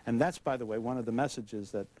nation. And that's, by the way, one of the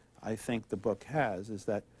messages that I think the book has, is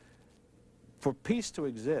that for peace to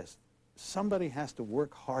exist, somebody has to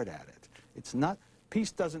work hard at it. It's not,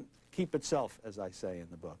 peace doesn't keep itself, as I say in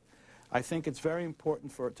the book. I think it's very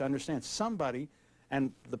important to understand somebody,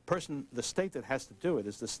 and the state that has to do it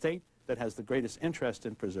is the state that has the greatest interest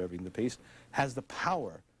in preserving the peace, has the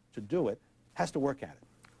power to do it, has to work at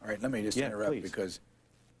it. All right, let me just interrupt, please. because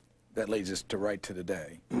that leads us to right to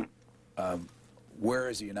today. Where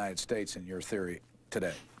is the United States in your theory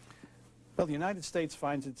today? Well, the United States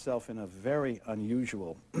finds itself in a very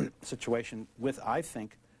unusual situation with, I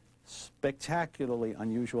think, spectacularly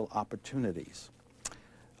unusual opportunities.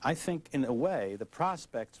 I think, in a way, the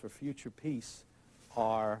prospects for future peace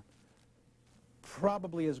are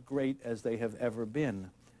probably as great as they have ever been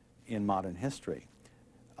in modern history.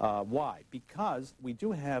 Why? Because we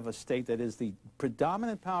do have a state that is the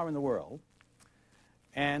predominant power in the world,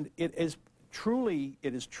 and it is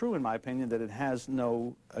true, in my opinion, that it has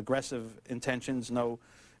no aggressive intentions, no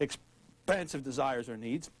expansive desires or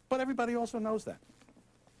needs, but everybody also knows that.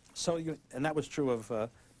 So and that was true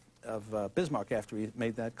of Bismarck after he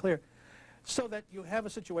made that clear. So that you have a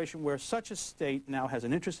situation where such a state now has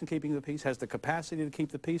an interest in keeping the peace, has the capacity to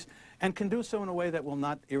keep the peace, and can do so in a way that will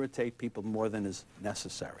not irritate people more than is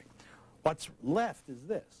necessary. What's left is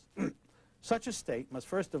this. Such a state must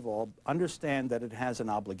first of all understand that it has an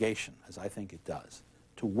obligation, as I think it does,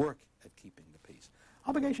 to work at keeping the peace.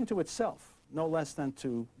 Obligation to itself, no less than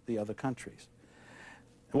to the other countries.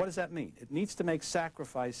 And what does that mean? It needs to make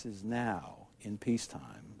sacrifices now in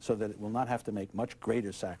peacetime so that it will not have to make much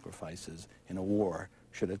greater sacrifices in a war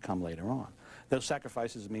should it come later on. Those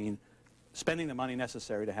sacrifices mean spending the money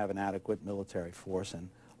necessary to have an adequate military force and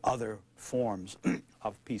other forms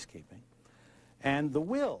of peacekeeping, and the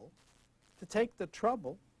will to take the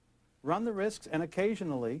trouble, run the risks, and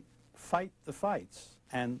occasionally fight the fights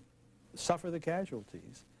and suffer the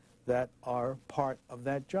casualties that are part of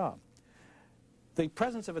that job. The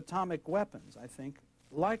presence of atomic weapons, I think,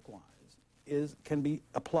 likewise, can be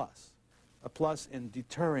a plus in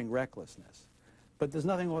deterring recklessness. But there's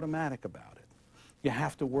nothing automatic about it. You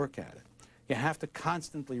have to work at it. You have to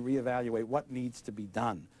constantly reevaluate what needs to be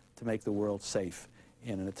done to make the world safe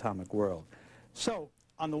in an atomic world. So,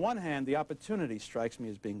 on the one hand, the opportunity strikes me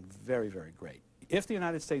as being very, very great. If the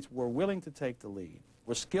United States were willing to take the lead,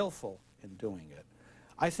 were skillful in doing it,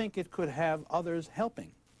 I think it could have others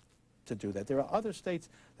helping to do that. There are other states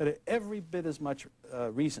that have every bit as much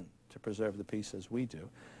reason to preserve the peace as we do,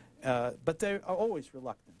 but they are always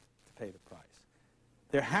reluctant to pay the price.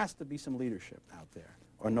 There has to be some leadership out there,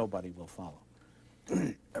 or nobody will follow.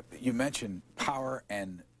 You mentioned power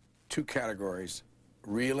and two categories,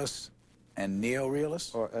 realists and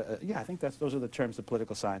neo-realists? Yeah, I think those are the terms that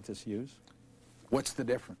political scientists use. What's the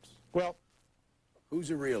difference? Well,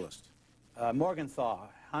 who's a realist? Morgenthau,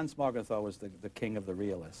 Hans Morgenthau was the king of the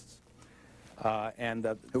realists.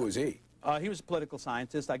 Who was he? He was a political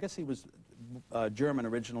scientist. I guess he was German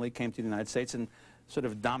originally, came to the United States and sort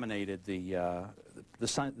of dominated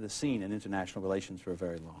the scene in international relations for a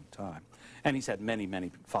very long time. And he's had many,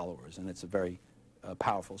 many followers, and it's a very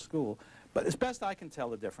powerful school. But as best I can tell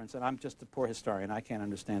the difference, and I'm just a poor historian, I can't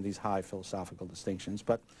understand these high philosophical distinctions,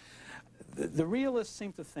 but the realists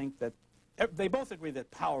seem to think that they both agree that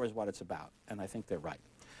power is what it's about, and I think they're right.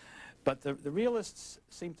 But the realists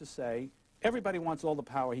seem to say everybody wants all the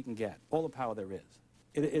power he can get, all the power there is.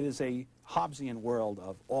 It is a Hobbesian world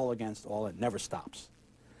of all against all, and never stops.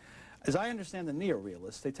 As I understand the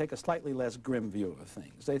neo-realists, they take a slightly less grim view of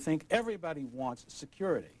things. They think everybody wants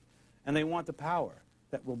security, and they want the power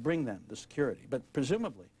that will bring them the security. But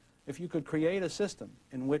presumably, if you could create a system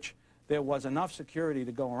in which there was enough security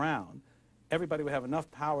to go around, everybody would have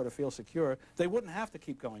enough power to feel secure, they wouldn't have to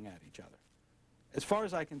keep going at each other. As far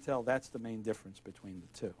as I can tell, that's the main difference between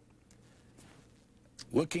the two.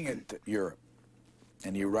 Looking at Europe,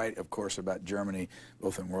 and you write, of course, about Germany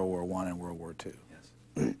both in World War I and World War II.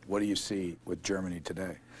 Yes. What do you see with Germany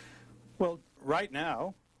today? Well, right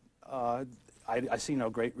now, I see no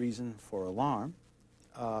great reason for alarm.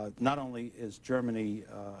 Not only is Germany,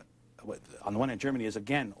 on the one hand, Germany is,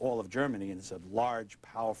 again, all of Germany, and it's a large,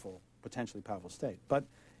 powerful, potentially powerful state. But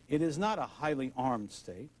it is not a highly armed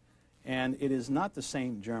state, and it is not the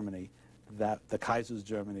same Germany that the Kaiser's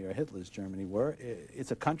Germany or Hitler's Germany were.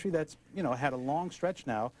 It's a country that's, had a long stretch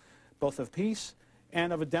now, both of peace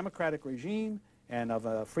and of a democratic regime and of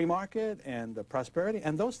a free market and prosperity,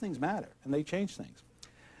 and those things matter, and they change things.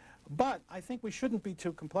 But I think we shouldn't be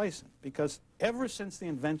too complacent, because ever since the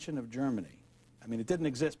invention of Germany, I mean, it didn't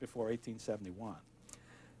exist before 1871,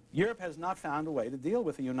 Europe has not found a way to deal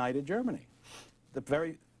with a united Germany.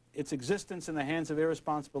 Its existence in the hands of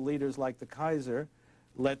irresponsible leaders like the Kaiser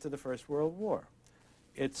led to the First World War.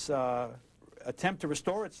 Its attempt to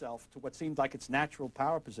restore itself to what seemed like its natural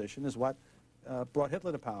power position is what brought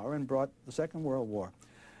Hitler to power and brought the Second World War.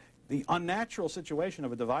 The unnatural situation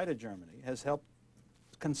of a divided Germany has helped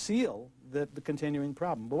conceal the continuing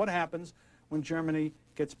problem. But what happens when Germany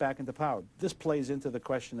gets back into power? This plays into the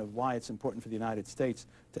question of why it's important for the United States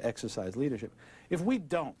to exercise leadership. If we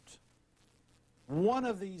don't, one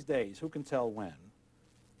of these days, who can tell when,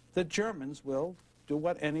 the Germans will do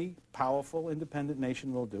what any powerful independent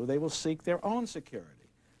nation will do. They will seek their own security.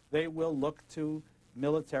 They will look to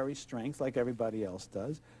military strength, like everybody else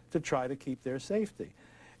does, to try to keep their safety.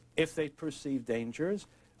 If they perceive dangers,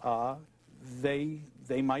 they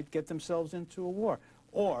might get themselves into a war.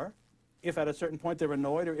 Or, if at a certain point they're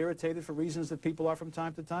annoyed or irritated for reasons that people are from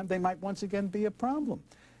time to time, they might once again be a problem.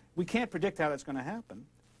 We can't predict how that's going to happen,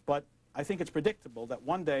 but I think it's predictable that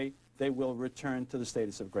one day they will return to the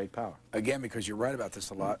status of great power. Again, because you write about this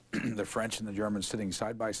a lot, the French and the Germans sitting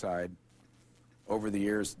side by side. Over the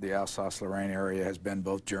years, the Alsace-Lorraine area has been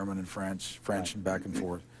both German and French right. And back and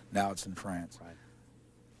forth. Now it's in France. Right.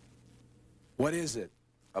 What is it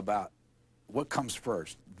about, what comes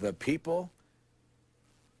first? The people,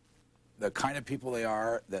 the kind of people they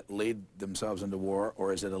are that lead themselves into war,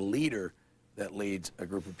 or is it a leader that leads a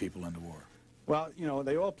group of people into war? Well, you know,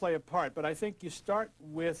 they all play a part, but I think you start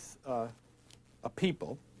with a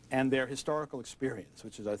people and their historical experience,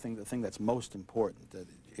 which is, I think, the thing that's most important, that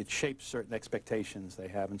it shapes certain expectations they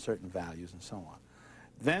have and certain values and so on.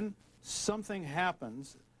 Then something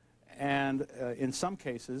happens, and in some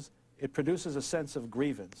cases, it produces a sense of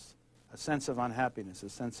grievance, a sense of unhappiness, a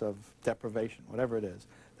sense of deprivation, whatever it is,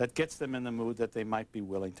 that gets them in the mood that they might be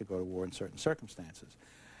willing to go to war in certain circumstances.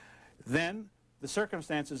 Then the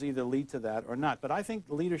circumstances either lead to that or not. But I think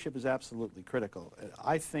leadership is absolutely critical.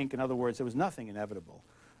 I think, in other words, there was nothing inevitable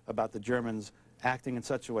about the Germans acting in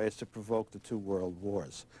such a way as to provoke the two world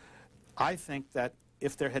wars. I think that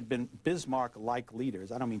if there had been Bismarck-like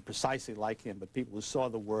leaders, I don't mean precisely like him, but people who saw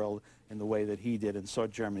the world in the way that he did and saw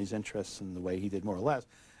Germany's interests in the way he did, more or less,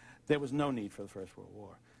 there was no need for the First World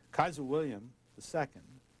War. Kaiser William II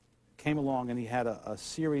came along and he had a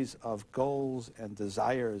series of goals and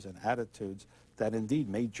desires and attitudes that indeed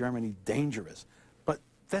made Germany dangerous. But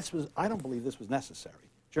I don't believe this was necessary.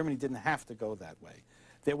 Germany didn't have to go that way.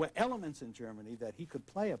 There were elements in Germany that he could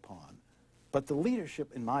play upon, but the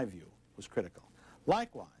leadership, in my view, was critical.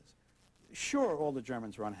 Likewise, sure, all the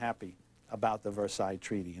Germans were unhappy about the Versailles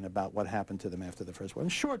Treaty and about what happened to them after the First War.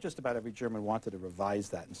 And sure, just about every German wanted to revise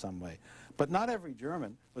that in some way. But not every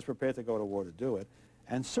German was prepared to go to war to do it.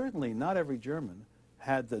 And certainly not every German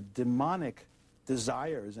had the demonic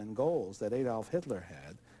desires and goals that Adolf Hitler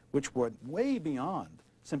had, which were way beyond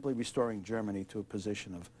simply restoring Germany to a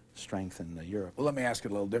position of strength in Europe. Well, let me ask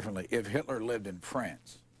it a little differently. If Hitler lived in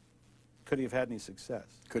France, could he have had any success?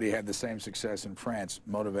 Could he have the same success in France,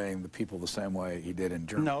 motivating the people the same way he did in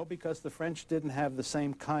Germany? No, because the French didn't have the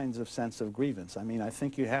same kinds of sense of grievance. I mean, I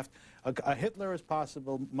think you have a Hitler is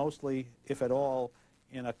possible mostly, if at all,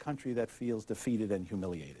 in a country that feels defeated and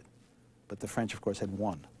humiliated. But the French, of course, had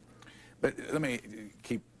won. But let me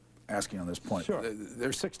keep asking on this point. Sure.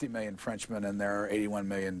 There's 60 million Frenchmen and there are 81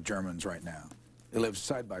 million Germans right now. They live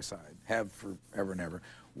side by side, have forever and ever.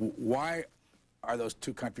 Why are those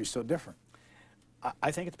two countries so different?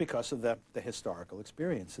 I think it's because of the historical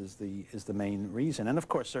experience is the main reason, and of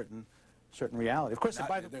course certain reality. Of course,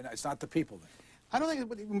 it's not the people then. I don't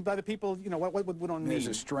think it's by the people. You know, what would one mean? Is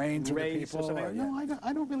it strained to the people? Or, no,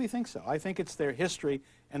 I don't really think so. I think it's their history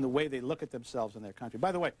and the way they look at themselves and their country.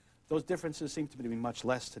 By the way, those differences seem to be much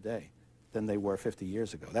less today than they were 50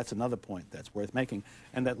 years ago. That's another point that's worth making,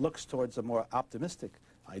 and that looks towards a more optimistic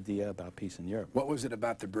idea about peace in Europe. What was it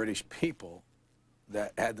about the British people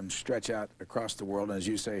that had them stretch out across the world, and as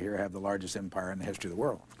you say here, have the largest empire in the history of the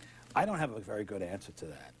world? I don't have a very good answer to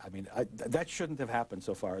that. I mean, that shouldn't have happened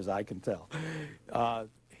so far as I can tell.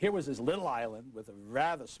 Here was this little island with a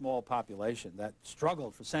rather small population that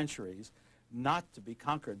struggled for centuries not to be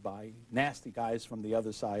conquered by nasty guys from the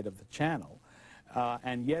other side of the channel,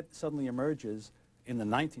 and yet suddenly emerges in the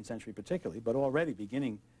 19th century particularly, but already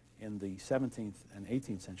beginning in the 17th and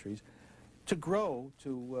 18th centuries, to grow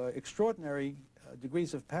to extraordinary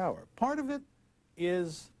degrees of power. Part of it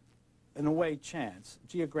is, in a way, chance,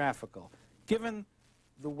 geographical. Given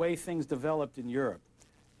the way things developed in Europe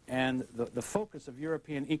and the focus of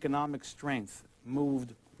European economic strength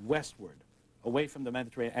moved westward, away from the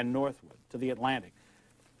Mediterranean and northward to the Atlantic,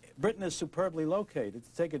 Britain is superbly located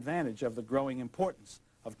to take advantage of the growing importance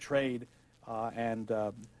of trade and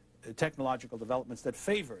technological developments that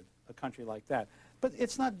favored a country like that. But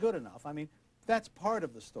it's not good enough. I mean, that's part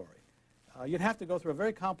of the story. You'd have to go through a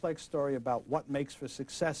very complex story about what makes for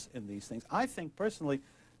success in these things. I think, personally,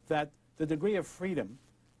 that the degree of freedom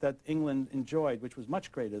that England enjoyed, which was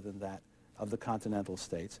much greater than that of the continental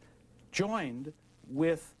states, joined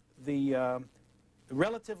with the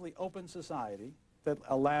relatively open society that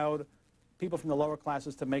allowed people from the lower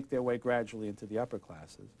classes to make their way gradually into the upper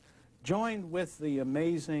classes, joined with the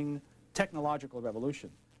amazing technological revolution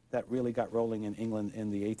that really got rolling in England in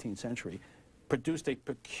the 18th century, produced a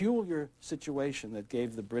peculiar situation that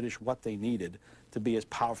gave the British what they needed to be as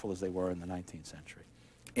powerful as they were in the 19th century.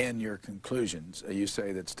 In your conclusions, you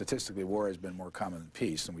say that statistically war has been more common than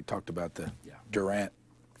peace, and we talked about the Durant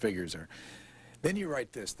figures there. Then you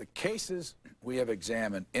write this: the cases we have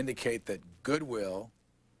examined indicate that goodwill,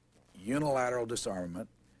 unilateral disarmament,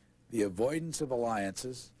 the avoidance of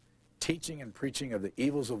alliances, teaching and preaching of the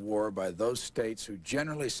evils of war by those states who,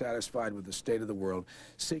 generally satisfied with the state of the world,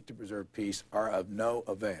 seek to preserve peace, are of no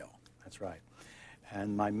avail. That's right.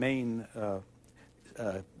 And my main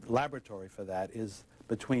laboratory for that is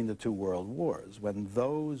between the two world wars, when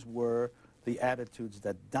those were the attitudes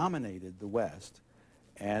that dominated the West,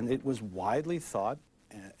 and it was widely thought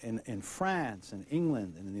in France and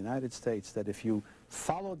England and in the United States that if you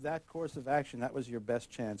followed that course of action, that was your best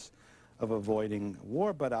chance of avoiding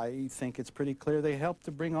war. But I think it's pretty clear they helped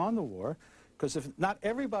to bring on the war, Because if not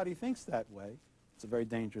everybody thinks that way, it's a very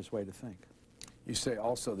dangerous way to think. You say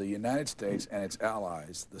also the United States and its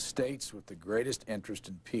allies, the states with the greatest interest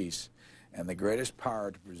in peace and the greatest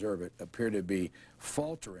power to preserve it, appear to be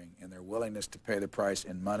faltering in their willingness to pay the price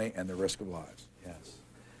in money and the risk of lives. Yes.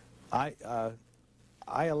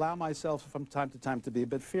 I allow myself from time to time to be a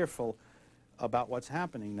bit fearful about what's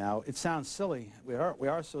happening now. It sounds silly. We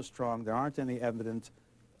are so strong. There aren't any evident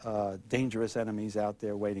dangerous enemies out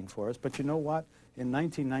there waiting for us. But you know what? In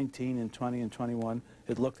 1919 and 20 and 21,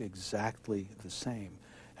 it looked exactly the same.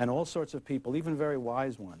 And all sorts of people, even very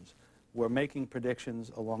wise ones, were making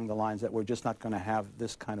predictions along the lines that we're just not going to have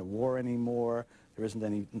this kind of war anymore. There isn't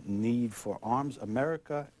any need for arms.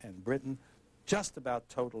 America and Britain just about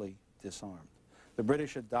totally disarmed. The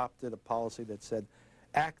British adopted a policy that said,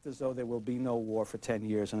 act as though there will be no war for 10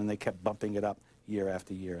 years, and then they kept bumping it up year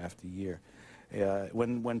after year after year.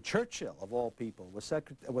 When Churchill, of all people, was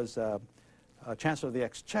Chancellor of the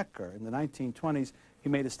Exchequer in the 1920s, he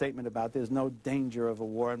made a statement about there's no danger of a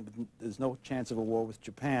war, and there's no chance of a war with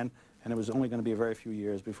Japan, and it was only going to be a very few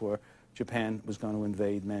years before Japan was going to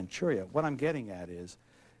invade Manchuria. What I'm getting at is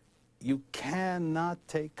you cannot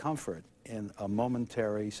take comfort in a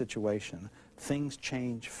momentary situation. Things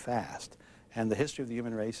change fast, and the history of the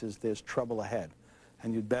human race is there's trouble ahead,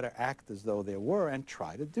 and you'd better act as though there were and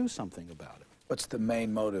try to do something about it. What's the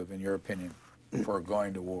main motive, in your opinion, for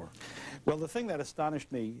going to war? Well, the thing that astonished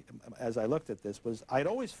me as I looked at this was I'd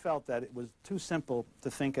always felt that it was too simple to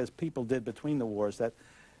think, as people did between the wars, that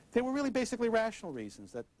there were really basically rational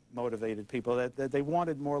reasons that motivated people, that they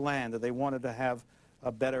wanted more land, that they wanted to have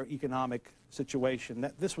a better economic situation.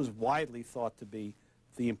 That this was widely thought to be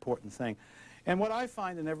the important thing. And what I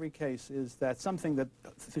find in every case is that something that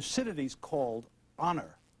Thucydides called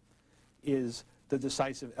honor is the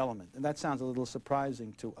decisive element. And that sounds a little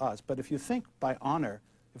surprising to us, but if you think by honor,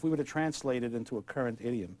 if we were to translate it into a current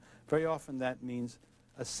idiom, very often that means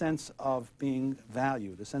a sense of being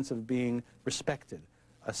valued, a sense of being respected,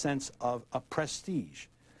 a sense of a prestige,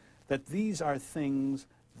 that these are things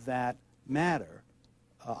that matter.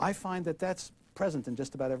 I find that that's present in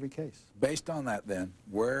just about every case. Based on that, then,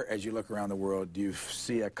 where, as you look around the world, do you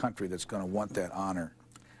see a country that's going to want that honor,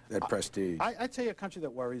 that prestige? I tell you, a country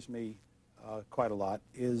that worries me quite a lot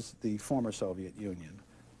is the former Soviet Union,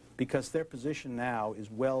 because their position now is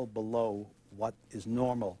well below what is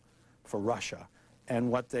normal for Russia and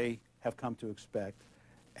what they have come to expect,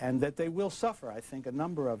 and that they will suffer, I think, a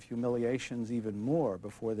number of humiliations even more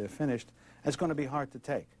before they're finished. It's going to be hard to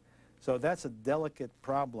take. So that's a delicate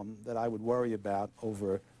problem that I would worry about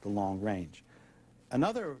over the long range.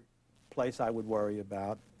 Another place I would worry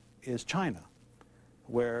about is China,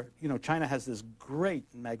 where, you know, China has this great,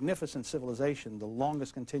 magnificent civilization, the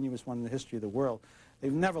longest continuous one in the history of the world.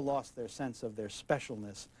 They've never lost their sense of their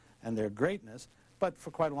specialness and their greatness, but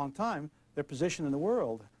for quite a long time, their position in the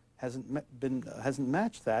world hasn't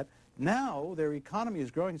matched that. Now their economy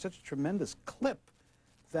is growing at such a tremendous clip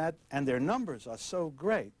that, and their numbers are so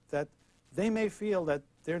great, that they may feel that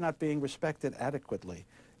they're not being respected adequately,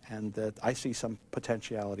 and that I see some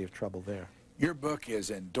potentiality of trouble there. Your book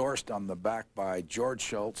is endorsed on the back by George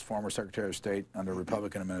Shultz, former Secretary of State under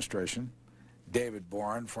Republican administration, David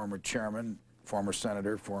Boren, former chairman, former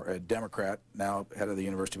senator, a Democrat, now head of the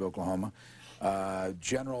University of Oklahoma,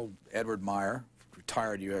 General Edward Meyer,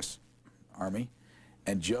 retired U.S. Army,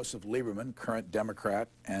 and Joseph Lieberman, current Democrat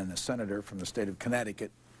and a senator from the state of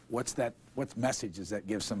Connecticut. What message does that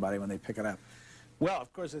give somebody when they pick it up? Well,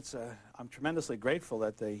 of course, I'm tremendously grateful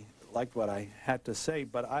that they liked what I had to say,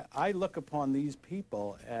 but I look upon these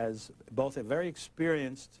people as both a very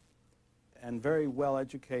experienced and very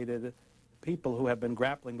well-educated people who have been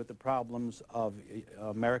grappling with the problems of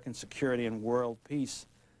American security and world peace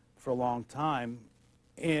for a long time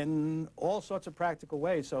in all sorts of practical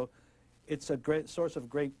ways. So it's a great source of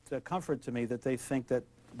great comfort to me that they think that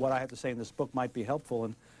what I have to say in this book might be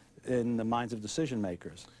helpful in the minds of decision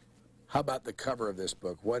makers. How about the cover of this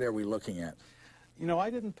book? What are we looking at? You know,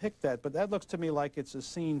 I didn't pick that, but that looks to me like it's a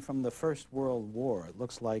scene from the First World War. It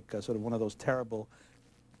looks like sort of one of those terrible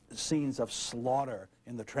scenes of slaughter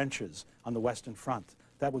in the trenches on the Western Front.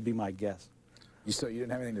 That would be my guess. So you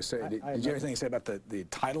didn't have anything to say? Did you have anything to say about the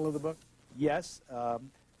title of the book? Yes.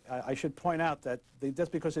 I should point out that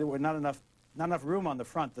just because there were not enough room on the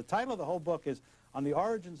front, the title of the whole book is On the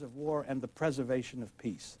Origins of War and the Preservation of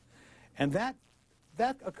Peace. And that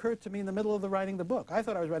occurred to me in the middle of writing the book. I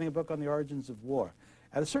thought I was writing a book on the origins of war.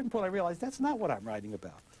 At a certain point, I realized that's not what I'm writing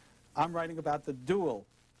about. I'm writing about the dual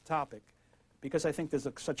topic because I think there's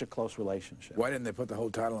such a close relationship. Why didn't they put the whole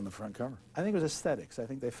title on the front cover? I think it was aesthetics. I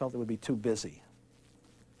think they felt it would be too busy.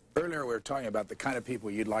 Earlier we were talking about the kind of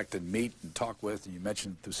people you'd like to meet and talk with, and you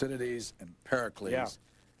mentioned Thucydides and Pericles. Yeah.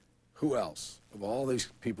 Who else of all these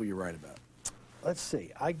people you write about? Let's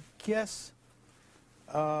see. I guess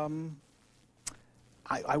I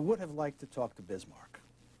would have liked to talk to Bismarck.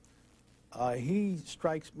 He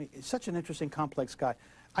strikes me as such an interesting, complex guy.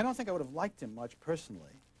 I don't think I would have liked him much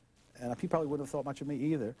personally, and he probably wouldn't have thought much of me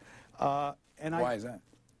either. Why is that?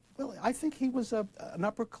 Well, I think he was an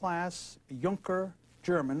upper-class Junker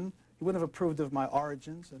German. He wouldn't have approved of my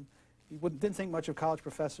origins, and he didn't think much of college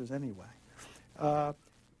professors anyway.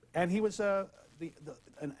 And he was an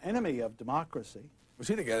enemy of democracy. Was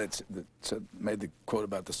he the guy that made the quote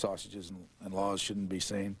about the sausages and laws shouldn't be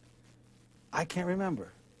seen? I can't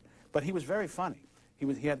remember, but he was very funny. He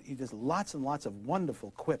did lots and lots of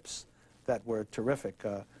wonderful quips that were terrific.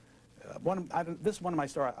 This is one of my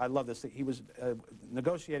stories. I love this. He was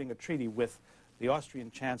negotiating a treaty with the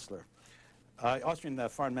Austrian chancellor, Austrian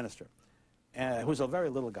foreign minister, who was a very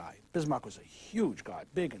little guy. Bismarck was a huge guy,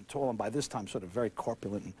 big and tall, and by this time sort of very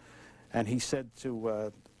corpulent. And he said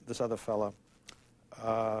to this other fellow,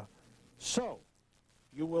 so,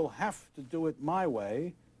 you will have to do it my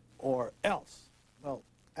way or else. Well,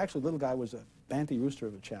 actually, little guy was a banty rooster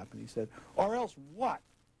of a chap, and he said, or else what?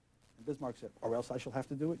 And Bismarck said, or else I shall have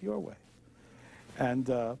to do it your way. And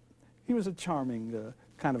he was a charming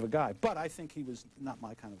kind of a guy, but I think he was not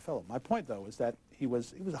my kind of fellow. My point, though, is that he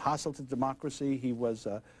was hostile to democracy. He was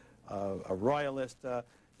a royalist. There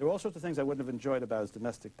were all sorts of things I wouldn't have enjoyed about his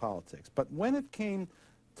domestic politics. But when it came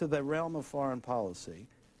to the realm of foreign policy,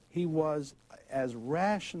 he was as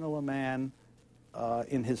rational a man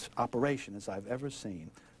in his operation as I've ever seen,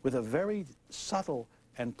 with a very subtle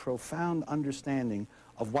and profound understanding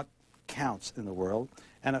of what counts in the world,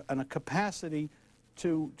 and a capacity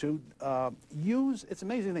to use, it's an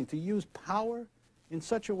amazing thing, to use power in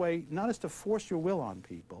such a way, not as to force your will on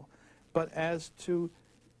people, but as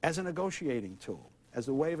a negotiating tool, as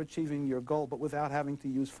a way of achieving your goal, but without having to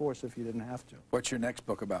use force if you didn't have to. What's your next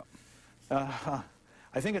book about?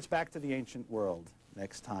 I think it's Back to the Ancient World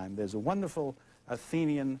next time. There's a wonderful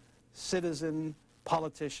Athenian citizen,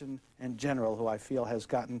 politician, and general who I feel has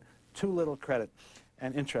gotten too little credit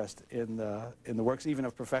and interest in the works even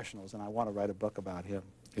of professionals, and I want to write a book about him.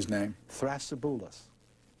 His name? Thrasybulus.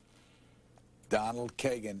 Donald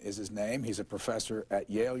Kagan is his name. He's a professor at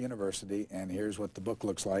Yale University, and here's what the book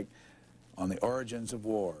looks like, On the Origins of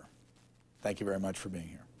War. Thank you very much for being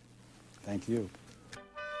here. Thank you.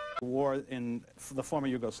 The war in the former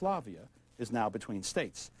Yugoslavia is now between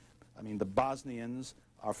states. I mean, the Bosnians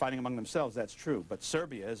are fighting among themselves, that's true, but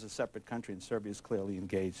Serbia is a separate country, and Serbia is clearly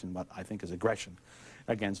engaged in what I think is aggression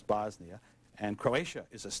against Bosnia, and Croatia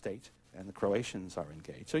is a state, and the Croatians are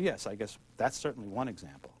engaged. So yes, I guess that's certainly one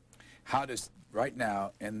example. How does, right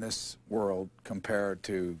now, in this world, compare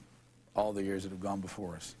to all the years that have gone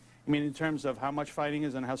before us? I mean, in terms of how much fighting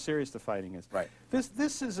is and how serious the fighting is. Right.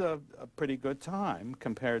 This is a pretty good time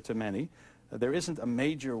compared to many. There isn't a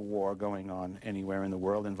major war going on anywhere in the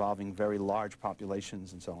world involving very large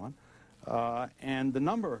populations and so on. And the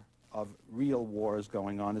number of real wars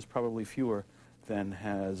going on is probably fewer than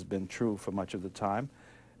has been true for much of the time.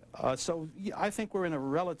 So yeah, I think we're in a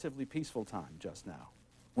relatively peaceful time just now.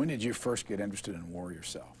 When did you first get interested in war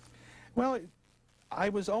yourself? Well, I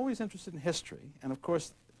was always interested in history, and of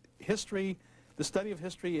course history, the study of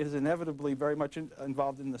history is inevitably very much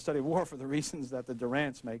involved in the study of war for the reasons that the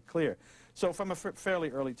Durants make clear. So from a fairly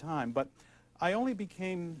early time, but I only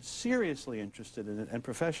became seriously interested in it and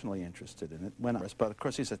professionally interested in it when I was, but of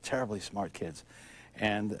course these are terribly smart kids,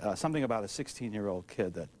 and something about a 16-year-old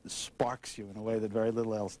kid that sparks you in a way that very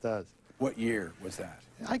little else does. What year was that?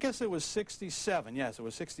 I guess it was 67, yes, it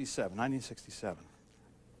was 67, 1967.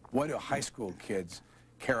 What do high school kids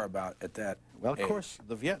care about at that Well, of age? course,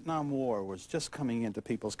 the Vietnam War was just coming into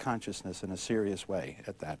people's consciousness in a serious way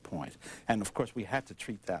at that point. And, of course, we had to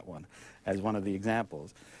treat that one as one of the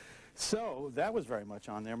examples. So that was very much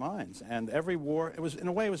on their minds. And every war, in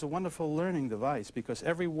a way, it was a wonderful learning device, because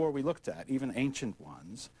every war we looked at, even ancient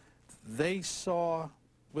ones, they saw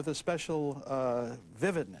with a special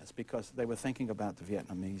vividness because they were thinking about the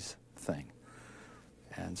Vietnamese thing.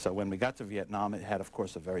 And so when we got to Vietnam, it had, of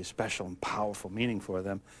course, a very special and powerful meaning for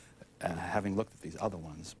them, having looked at these other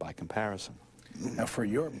ones by comparison. Now, for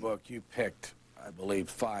your book, you picked, I believe,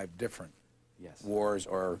 5 different Yes. wars,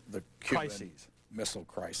 or the Cuban Crises. Missile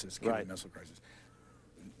Crisis, Cuban Right. Missile Crisis.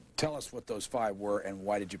 Tell us what those 5 were and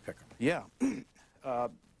why did you pick them? Yeah.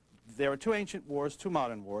 There are 2 ancient wars, 2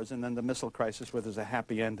 modern wars, and then the missile crisis where there's a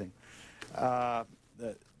happy ending.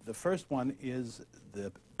 The first one is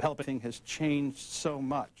the Peloponnesian has changed so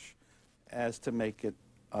much as to make it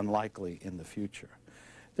unlikely in the future.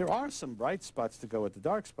 There are some bright spots to go with the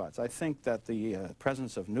dark spots. I think that the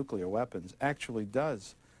presence of nuclear weapons actually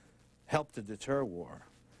does help to deter war.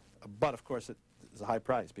 But, of course, it is a high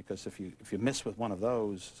price, because if you miss with one of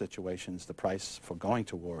those situations, the price for going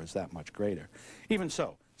to war is that much greater. Even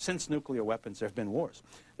so, since nuclear weapons, there have been wars.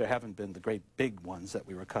 There haven't been the great big ones that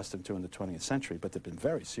we were accustomed to in the 20th century, but there have been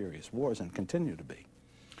very serious wars and continue to be.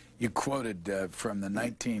 You quoted from the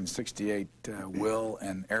 1968 Will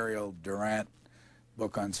and Ariel Durant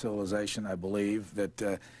book on civilization, I believe,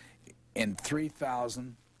 that in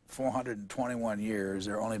 3,421 years,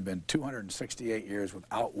 there have only been 268 years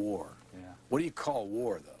without war. Yeah. What do you call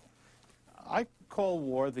war, though? I call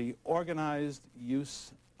war the organized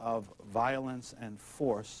use of violence and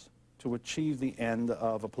force to achieve the end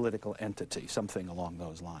of a political entity, something along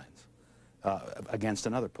those lines, against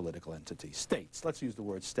another political entity. States. Let's use the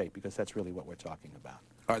word state, because that's really what we're talking about.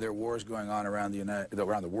 Are there wars going on around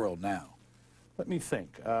the world now? Let me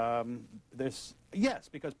think. Yes,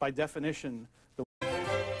 because by definition...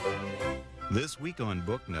 This week on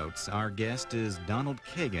Book Notes, our guest is Donald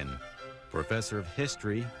Kagan, professor of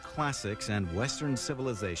history, classics, and Western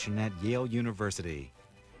civilization at Yale University.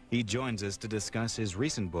 He joins us to discuss his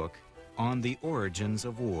recent book, On the Origins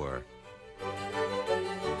of War.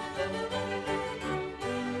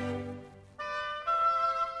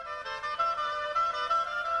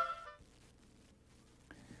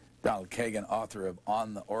 Donald Kagan, author of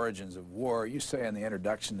On the Origins of War. You say in the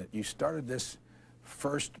introduction that you started this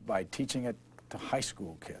first by teaching it to high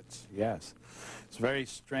school kids. Yes. It's a very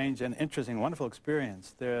strange and interesting, wonderful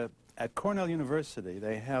experience. At Cornell University,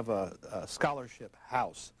 they have a scholarship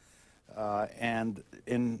house. And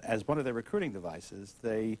as one of their recruiting devices,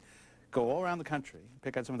 they go all around the country,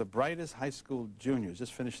 pick out some of the brightest high school juniors,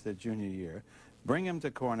 just finished their junior year, bring them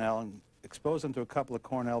to Cornell and expose them to a couple of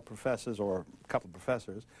Cornell professors or a couple of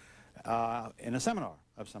professors in a seminar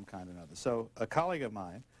of some kind or another. So a colleague of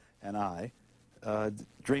mine and I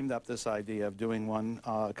dreamed up this idea of doing one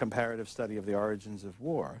comparative study of the origins of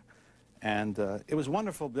war. And it was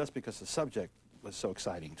wonderful just because the subject was so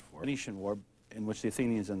exciting. The Peloponnesian War, in which the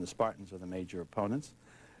Athenians and the Spartans are the major opponents,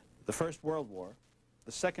 the First World War,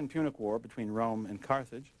 the Second Punic War between Rome and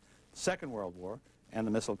Carthage, the Second World War, and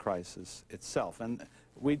the missile crisis itself. And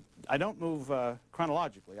I don't move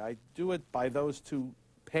chronologically. I do it by those two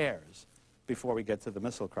pairs before we get to the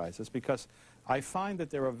missile crisis, because I find that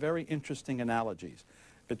there are very interesting analogies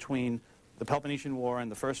between the Peloponnesian War and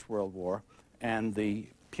the First World War and the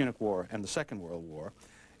Punic War and the Second World War.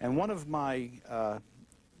 And one of my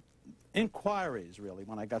inquiries, really,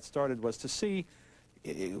 when I got started, was to see,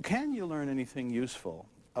 can you learn anything useful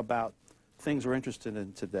about things we're interested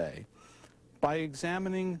in today by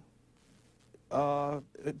examining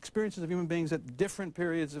experiences of human beings at different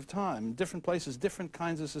periods of time, different places, different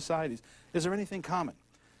kinds of societies? Is there anything common?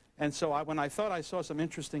 And so when I thought I saw some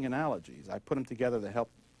interesting analogies, I put them together to help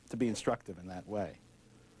to be instructive in that way.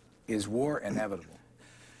 Is war inevitable?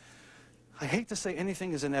 I hate to say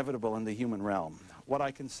anything is inevitable in the human realm. What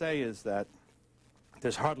I can say is that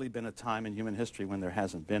there's hardly been a time in human history when there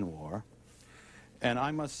hasn't been war. And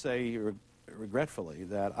I must say, regretfully,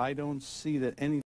 that I don't see that any